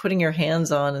just putting your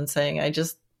hands on and saying, I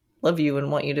just love you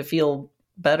and want you to feel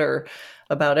better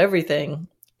about everything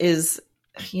is,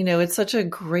 it's such a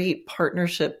great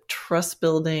partnership, trust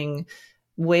building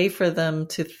way for them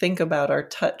to think about our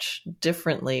touch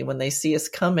differently when they see us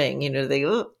coming. They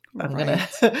I'm going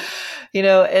to,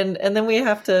 and then we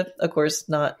have to, of course,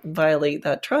 not violate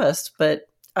that trust, but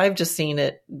I've just seen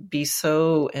it be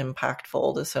so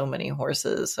impactful to so many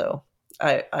horses. So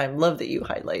I love that you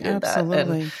highlighted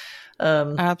Absolutely. that.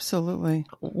 And absolutely.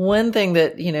 One thing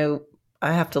that,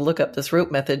 I have to look up this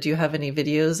rope method. Do you have any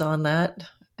videos on that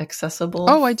accessible?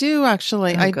 Oh, I do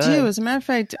actually. I do. As a matter of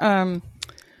fact,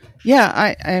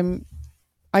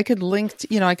 I could link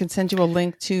to, I could send you a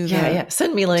link to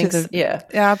send me links.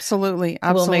 Absolutely.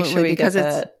 We'll make sure we get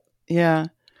that.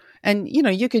 And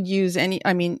you could use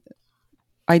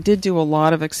I did do a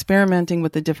lot of experimenting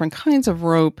with the different kinds of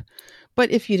rope,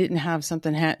 but if you didn't have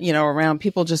something around,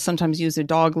 people just sometimes use their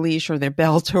dog leash or their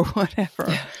belt or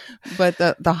whatever. But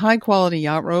the high quality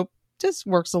yacht rope just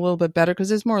works a little bit better because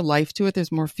there's more life to it,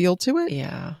 there's more feel to it.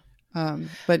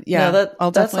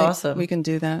 That's awesome. We can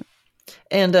do that.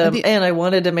 And I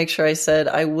wanted to make sure I said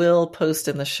I will post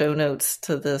in the show notes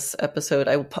to this episode.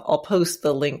 I'll post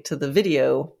the link to the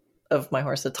video of My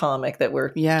Horse Atomic that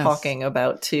we're talking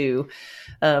about too.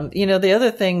 The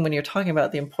other thing when you're talking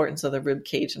about the importance of the rib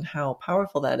cage and how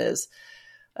powerful that is,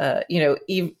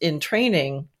 in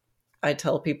training, I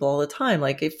tell people all the time,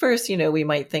 like at first, we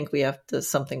might think we have to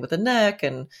something with the neck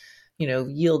and,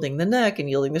 yielding the neck and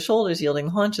yielding the shoulders, yielding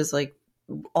the haunches, like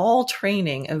all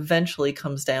training eventually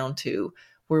comes down to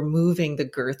we're moving the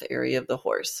girth area of the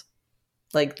horse.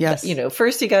 Like,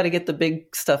 first you got to get the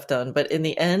big stuff done, but in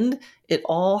the end, it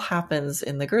all happens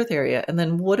in the girth area. And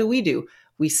then what do?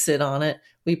 We sit on it.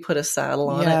 We put a saddle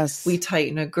on it. We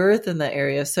tighten a girth in that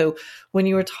area. So when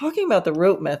you were talking about the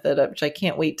rope method, which I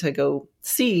can't wait to go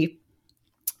see,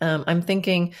 I'm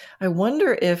thinking, I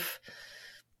wonder if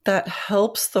that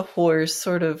helps the horse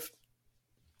sort of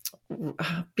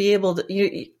be able to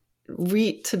be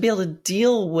able to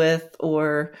deal with,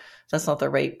 or that's not the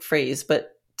right phrase,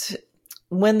 but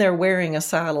when they're wearing a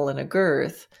saddle and a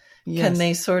girth, can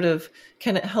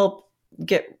it help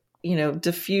get,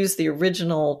 diffuse the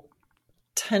original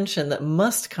tension that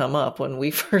must come up when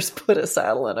we first put a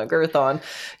saddle and a girth on,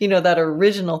 that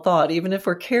original thought, even if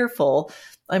we're careful,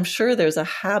 I'm sure there's a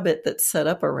habit that's set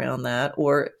up around that,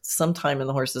 or sometime in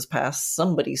the horse's past,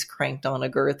 somebody's cranked on a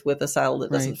girth with a saddle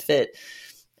that doesn't fit.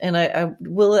 And I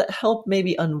will it help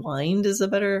maybe unwind is a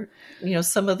better,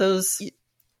 some of those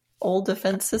old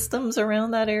defense systems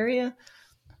around that area?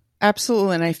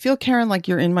 Absolutely. And I feel, Karen, like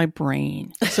you're in my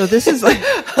brain. So this is like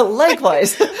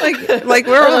likewise, like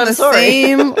we're on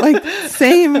the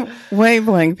same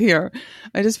wavelength here.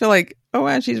 I just feel like, oh,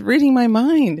 wow, she's reading my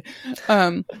mind.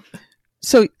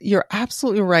 So you're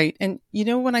absolutely right. And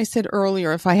when I said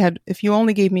earlier, if you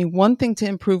only gave me one thing to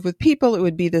improve with people, it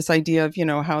would be this idea of,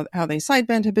 how they side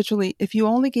bend habitually. If you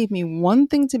only gave me one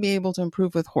thing to be able to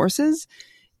improve with horses,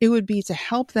 it would be to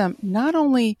help them not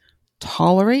only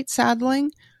tolerate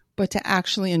saddling, but to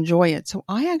actually enjoy it. So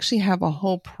I actually have a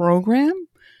whole program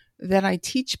that I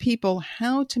teach people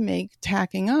how to make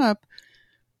tacking up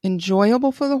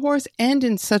enjoyable for the horse and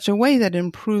in such a way that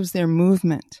improves their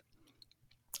movement.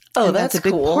 Oh, and that's a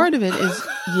big cool. part of it is,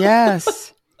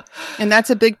 yes. And that's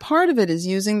a big part of it is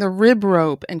using the rib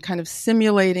rope and kind of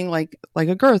simulating like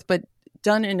a girth, but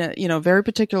done in a, very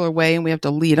particular way. And we have to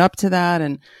lead up to that.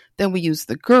 And then we use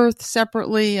the girth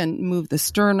separately and move the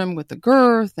sternum with the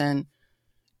girth and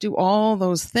do all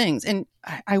those things. And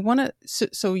I want to,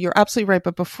 so you're absolutely right.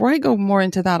 But before I go more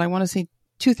into that, I want to say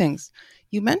two things.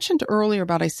 You mentioned earlier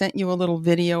about, I sent you a little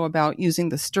video about using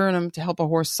the sternum to help a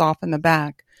horse soften the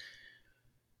back.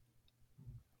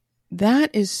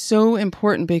 That is so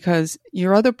important because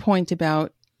your other point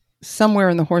about somewhere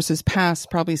in the horse's past,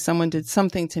 probably someone did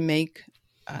something to make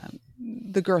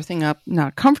the girthing up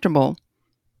not comfortable.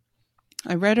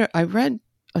 I read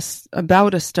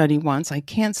about a study once. I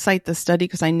can't cite the study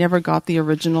because I never got the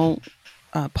original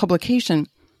publication.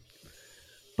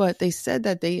 But they said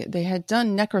that they had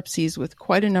done necropsies with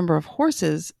quite a number of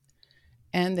horses,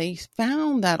 and they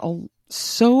found that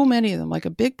so many of them, like a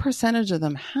big percentage of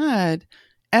them, had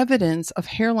evidence of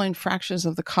hairline fractures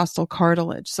of the costal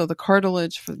cartilage. So the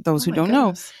cartilage, for those who don't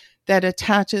know, that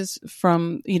attaches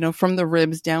from the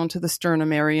ribs down to the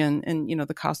sternum area and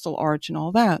the costal arch and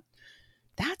all that.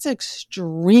 That's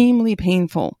extremely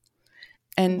painful.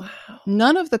 And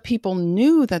none of the people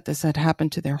knew that this had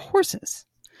happened to their horses.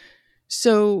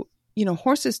 So,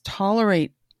 horses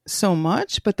tolerate so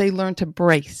much, but they learn to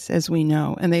brace, as we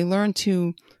know, and they learn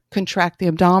to contract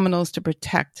the abdominals to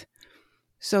protect.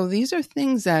 So these are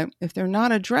things that, if they're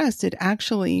not addressed, it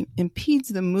actually impedes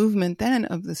the movement then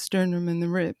of the sternum and the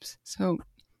ribs. So,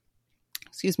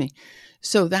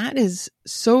 So that is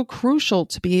so crucial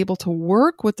to be able to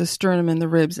work with the sternum and the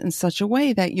ribs in such a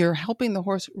way that you're helping the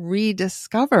horse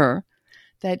rediscover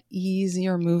that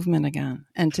easier movement again.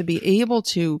 And to be able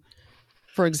to,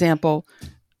 for example,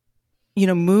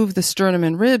 move the sternum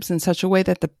and ribs in such a way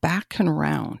that the back can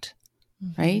round,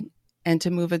 right? And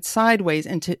to move it sideways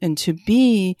and to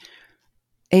be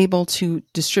able to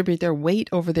distribute their weight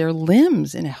over their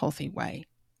limbs in a healthy way.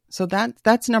 So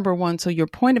that's number one. So your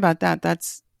point about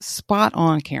that's spot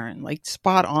on, Karen, like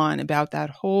spot on about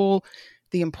the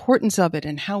importance of it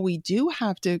and how we do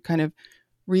have to kind of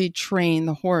retrain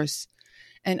the horse.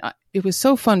 And it was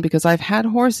so fun because I've had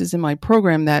horses in my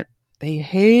program that they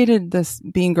hated this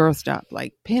being girthed up,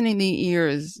 like pinning the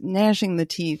ears, gnashing the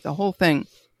teeth, the whole thing.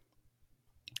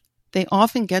 They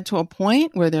often get to a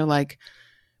point where they're like,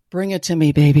 bring it to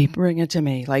me, baby, bring it to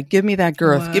me. Like, give me that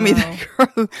girth, Wow. give me that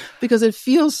girth, because it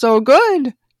feels so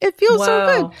good. It feels so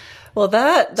good. Well,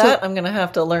 that I'm going to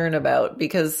have to learn about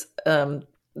because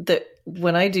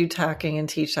when I do tacking and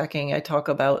teach tacking, I talk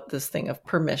about this thing of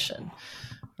permission.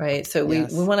 Right. So we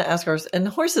want to ask ours, and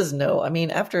horses know, I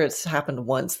mean, after it's happened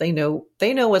once, they know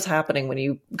what's happening when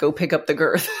you go pick up the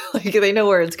girth, like they know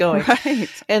where it's going. Right.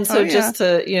 And so just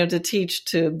to teach,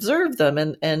 to observe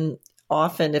them. And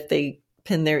often if they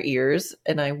pin their ears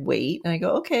and I wait and I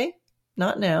go, okay,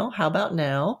 not now. How about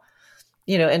now?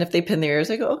 And if they pin their ears,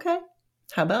 I go, okay,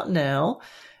 how about now?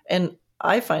 And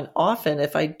I find often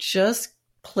if I just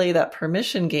play that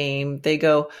permission game, they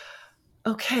go,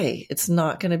 okay, it's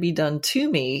not going to be done to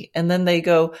me. And then they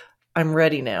go, I'm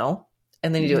ready now.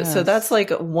 And then you do it. So that's like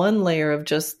one layer of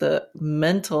just the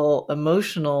mental,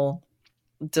 emotional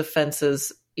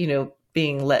defenses,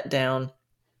 being let down.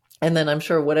 And then I'm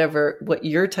sure what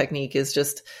your technique is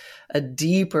just a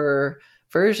deeper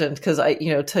version. Cause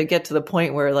to get to the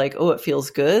point where like, oh, it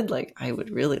feels good. Like I would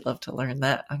really love to learn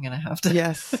that. I'm going to have to.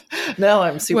 Yes. Now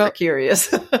I'm super curious.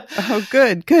 Oh,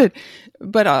 good.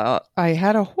 But I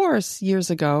had a horse years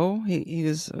ago. He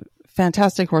was a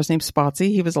fantastic horse named Spotsy.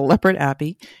 He was a leopard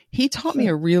appy. He taught me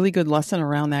a really good lesson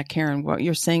around that, Karen, what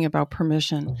you're saying about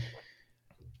permission.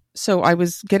 So I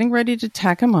was getting ready to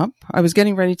tack him up. I was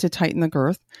getting ready to tighten the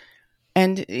girth.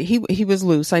 And he was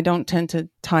loose. I don't tend to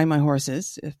tie my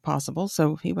horses if possible.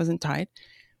 So he wasn't tied.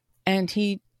 And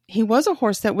he was a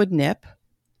horse that would nip.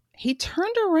 He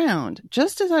turned around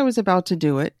just as I was about to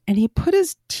do it, and he put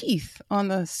his teeth on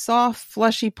the soft,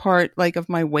 fleshy part, like of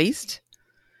my waist.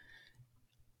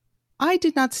 I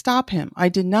did not stop him. I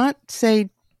did not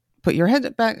say, put your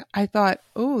head back. I thought,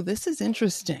 oh, this is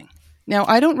interesting. Now,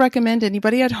 I don't recommend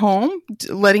anybody at home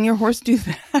letting your horse do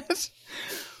that,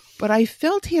 but I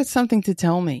felt he had something to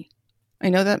tell me. I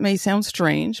know that may sound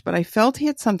strange, but I felt he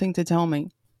had something to tell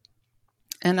me.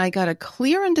 And I got a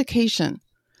clear indication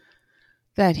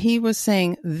that he was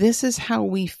saying, this is how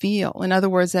we feel. In other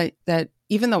words, that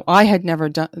even though I had never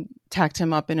tacked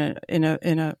him up in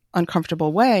a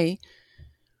uncomfortable way,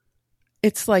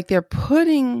 it's like they're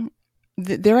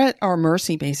at our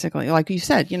mercy, basically. Like you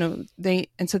said,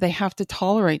 so they have to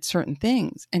tolerate certain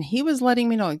things. And he was letting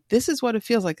me know, like, this is what it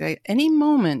feels like. At any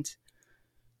moment,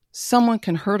 someone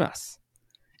can hurt us.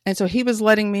 And so he was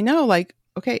letting me know, like,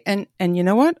 okay. And you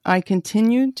know what? I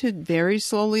continued to very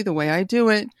slowly, the way I do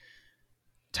it,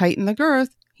 tighten the girth.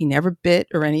 He never bit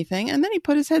or anything. And then he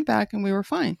put his head back and we were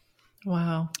fine.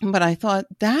 Wow. But I thought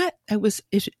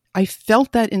I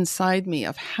felt that inside me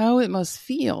of how it must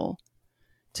feel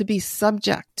to be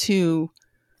subject to,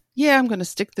 I'm going to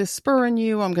stick this spur in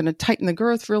you. I'm going to tighten the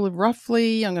girth really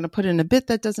roughly. I'm going to put in a bit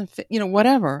that doesn't fit,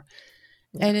 whatever.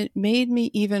 Yeah. And it made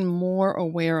me even more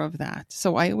aware of that.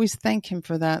 So I always thank him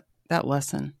for that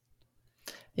lesson.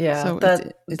 Yeah, so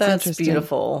that's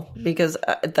beautiful because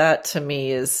that to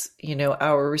me is,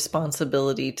 our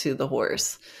responsibility to the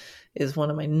horse is one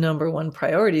of my number one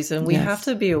priorities. And we have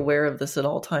to be aware of this at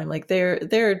all time. Like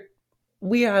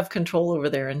we have control over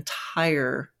their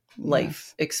entire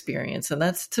life experience.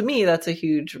 And to me, that's a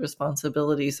huge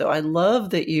responsibility. So I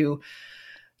love that you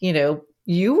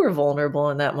were vulnerable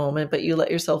in that moment, but you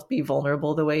let yourself be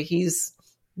vulnerable the way he's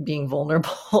being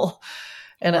vulnerable.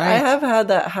 And I have had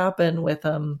that happen with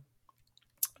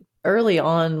early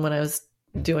on when I was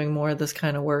doing more of this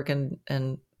kind of work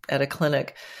and at a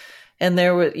clinic. And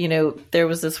there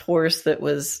was this horse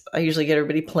that I usually get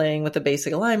everybody playing with the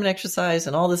basic alignment exercise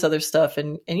and all this other stuff.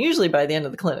 And usually by the end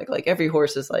of the clinic, like every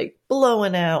horse is like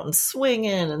blowing out and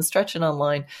swinging and stretching on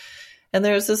line. And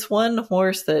there's this one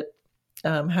horse that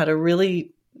had a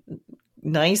really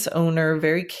nice owner,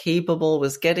 very capable,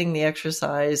 was getting the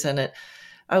exercise. And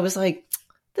I was like,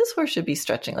 this horse should be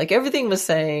stretching. Like everything was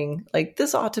saying, like,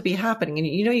 this ought to be happening. And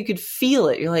you could feel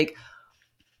it. You're like,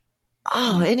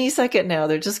 oh, any second now,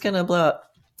 they're just going to blow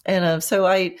up. And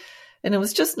and it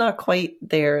was just not quite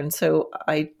there. And so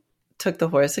I took the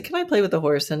horse. I said, can I play with the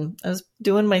horse? And I was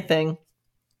doing my thing.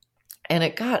 And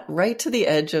it got right to the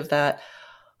edge of that.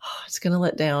 Oh, it's going to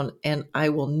let down. And I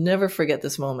will never forget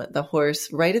this moment. The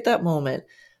horse, right at that moment,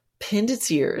 pinned its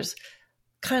ears,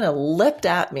 kind of leapt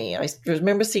at me. I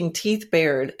remember seeing teeth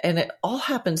bared, and it all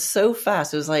happened so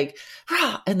fast. It was like,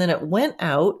 rah, and then it went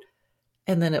out,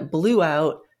 and then it blew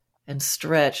out and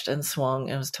stretched and swung,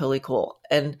 and it was totally cool.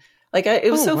 And like,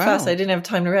 it was so fast, I didn't have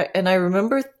time to react. And I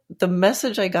remember the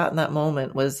message I got in that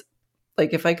moment was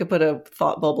like, if I could put a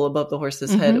thought bubble above the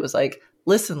horse's head, it was like,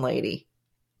 listen, lady,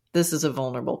 this is a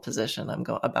vulnerable position I'm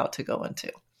about to go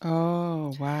into.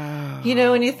 Oh, wow. You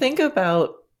know, and you think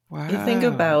about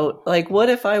like, what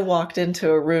if I walked into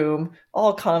a room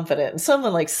all confident and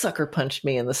someone like sucker punched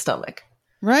me in the stomach?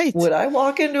 Right. Would I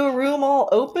walk into a room all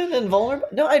open and vulnerable?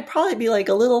 No, I'd probably be like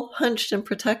a little hunched and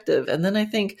protective. And then I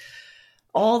think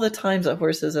all the times that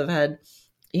horses have had,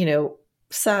 you know,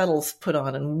 saddles put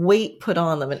on and weight put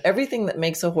on them and everything that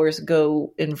makes a horse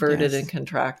go inverted and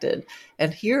contracted.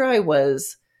 And here I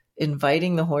was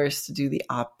inviting the horse to do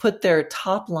put their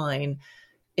top line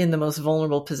in the most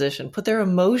vulnerable position, put their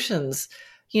emotions,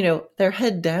 you know, their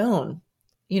head down,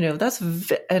 you know,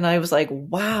 and I was like,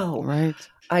 wow, right.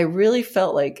 I really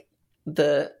felt like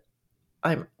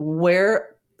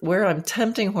where I'm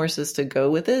tempting horses to go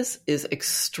with this is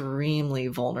extremely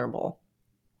vulnerable.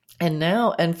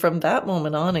 And from that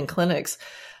moment on in clinics,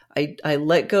 I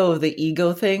let go of the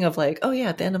ego thing of like, oh yeah,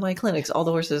 at the end of my clinics, all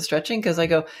the horses are stretching. Cause I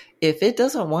go, if it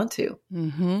doesn't want to,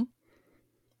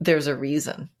 there's a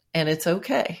reason and it's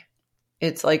okay.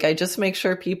 It's like, I just make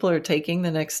sure people are taking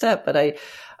the next step. But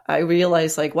I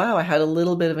realized like, wow, I had a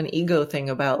little bit of an ego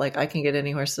thing about like, I can get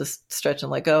any horse to stretch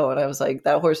and let go. And I was like,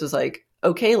 that horse was like,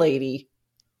 okay, lady,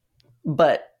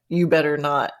 but you better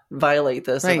not violate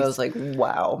this. Right. And I was like,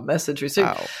 wow, message received.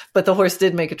 Wow. But the horse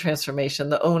did make a transformation.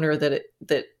 The owner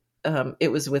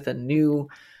it was with a new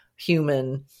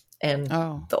human, and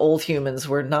the old humans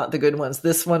were not the good ones.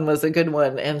 This one was a good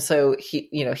one. And so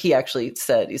he actually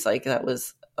said, he's like, that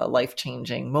was a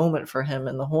life-changing moment for him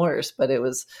and the horse. But I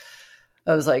was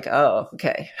like, oh,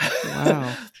 okay.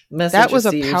 Wow. That was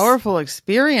a powerful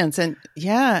experience. And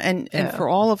and for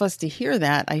all of us to hear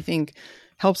that, I think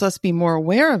helps us be more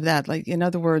aware of that. Like, in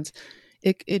other words,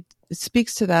 it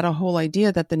speaks to that whole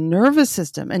idea that the nervous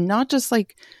system, and not just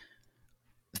like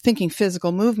thinking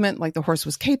physical movement, like the horse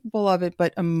was capable of it,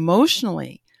 but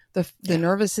emotionally, the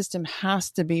nervous system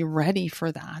has to be ready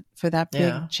for that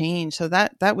big change. So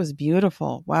that was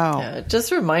beautiful. Wow. Yeah, it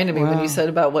just reminded me when you said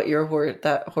about what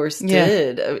that horse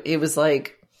did. It was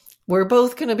like, we're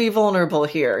both going to be vulnerable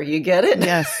here. You get it?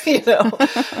 Yes. You know,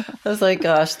 I was like,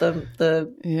 gosh,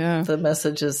 the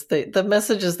messages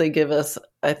they give us,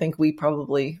 I think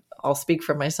I'll speak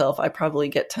for myself. I probably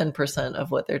get 10%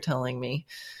 of what they're telling me.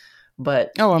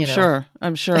 But I'm sure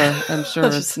it's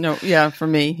for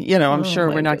me, you know, I'm sure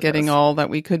we're not getting all that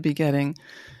we could be getting.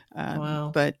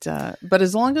 Wow. But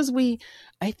as long as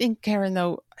I think, Karen,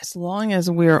 though, as long as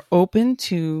we're open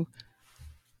to,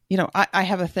 you know, I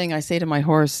have a thing I say to my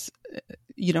horse,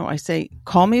 you know, I say,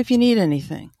 call me if you need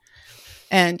anything.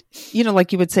 And, you know,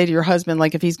 like you would say to your husband,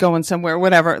 like if he's going somewhere,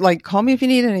 whatever, like, call me if you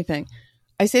need anything.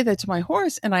 I say that to my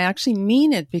horse, and I actually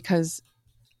mean it, because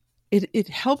it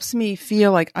helps me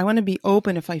feel like I want to be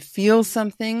open. If I feel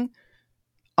something,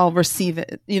 I'll receive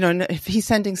it. You know, if he's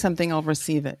sending something, I'll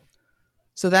receive it.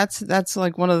 So that's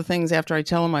like one of the things after I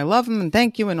tell him I love him and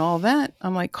thank you and all that,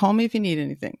 I'm like, call me if you need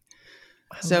anything.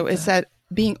 So it's that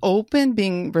being open,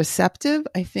 being receptive,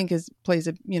 I think is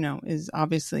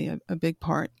obviously a big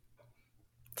part.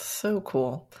 So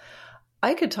cool.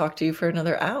 I could talk to you for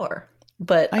another hour.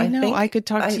 But I know I could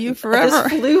talk to you forever.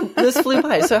 This flew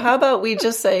by. So how about we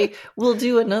just say we'll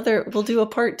do a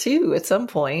part 2 at some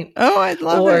point. Oh, I'd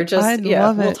love it.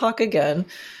 We'll talk again.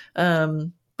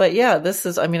 But yeah,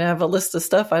 I have a list of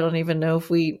stuff. I don't even know if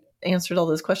we answered all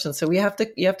those questions. So you have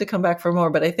to come back for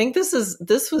more. But I think this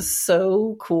was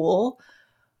so cool.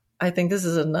 I think this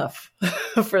is enough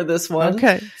for this one.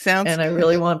 Okay, sounds And good. I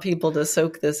really want people to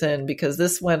soak this in, because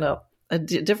this went up a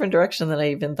different direction than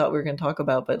I even thought we were going to talk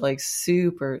about, but like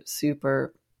super,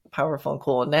 super powerful and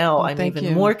cool. Now I'm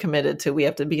even more committed to, we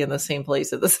have to be in the same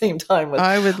place at the same time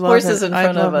with horses in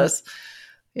front of us.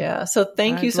 Yeah. So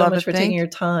thank you so much for taking your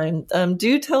time.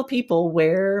 Do tell people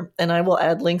where, and I will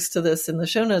add links to this in the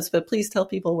show notes, but please tell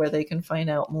people where they can find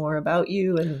out more about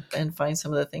you and find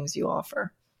some of the things you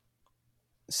offer.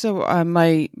 So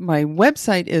my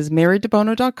website is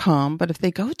marydebono.com, but if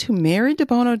they go to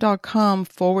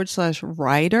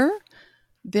marydebono.com/rider,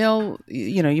 they'll,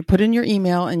 you put in your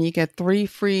email and you get 3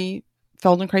 free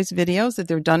Feldenkrais videos that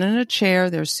they're done in a chair.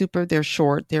 They're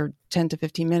short. They're 10 to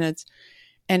 15 minutes.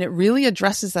 And it really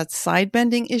addresses that side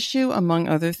bending issue, among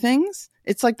other things.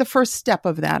 it's like the first step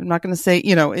of that. I'm not going to say,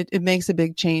 it makes a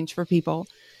big change for people.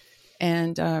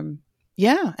 And, and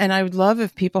I would love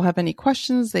if people have any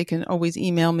questions, they can always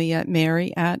email me at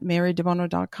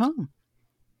mary@marydebono.com.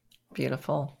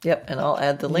 Beautiful. Yep. And I'll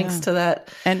add the links to that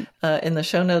and in the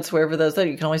show notes, wherever those are.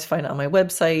 You can always find it on my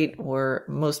website, or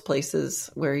most places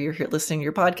where you're listening to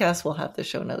your podcast will have the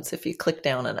show notes if you click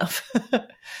down enough.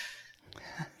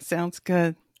 Sounds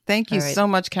good. Thank you so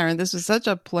much, Karen. This was such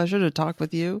a pleasure to talk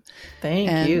with you.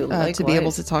 Thank you. To be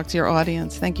able to talk to your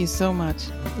audience. Thank you so much.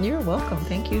 You're welcome.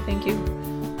 Thank you. Thank you.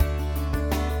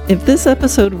 If this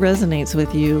episode resonates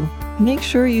with you, make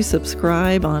sure you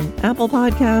subscribe on Apple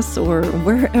Podcasts or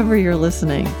wherever you're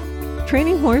listening.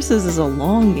 Training horses is a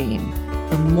long game.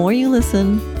 The more you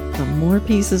listen, the more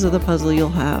pieces of the puzzle you'll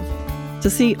have. To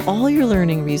see all your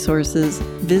learning resources,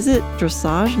 visit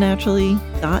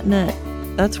dressagenaturally.net.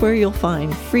 That's where you'll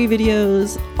find free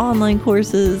videos, online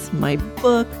courses, my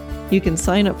book. You can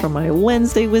sign up for my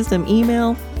Wednesday Wisdom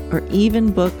email, or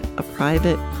even book a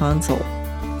private consult.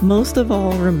 Most of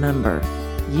all, remember,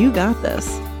 you got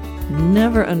this.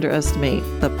 Never underestimate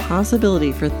the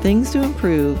possibility for things to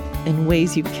improve in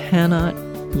ways you cannot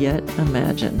yet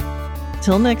imagine.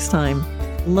 Till next time,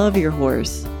 love your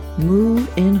horse,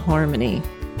 move in harmony,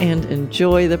 and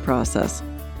enjoy the process.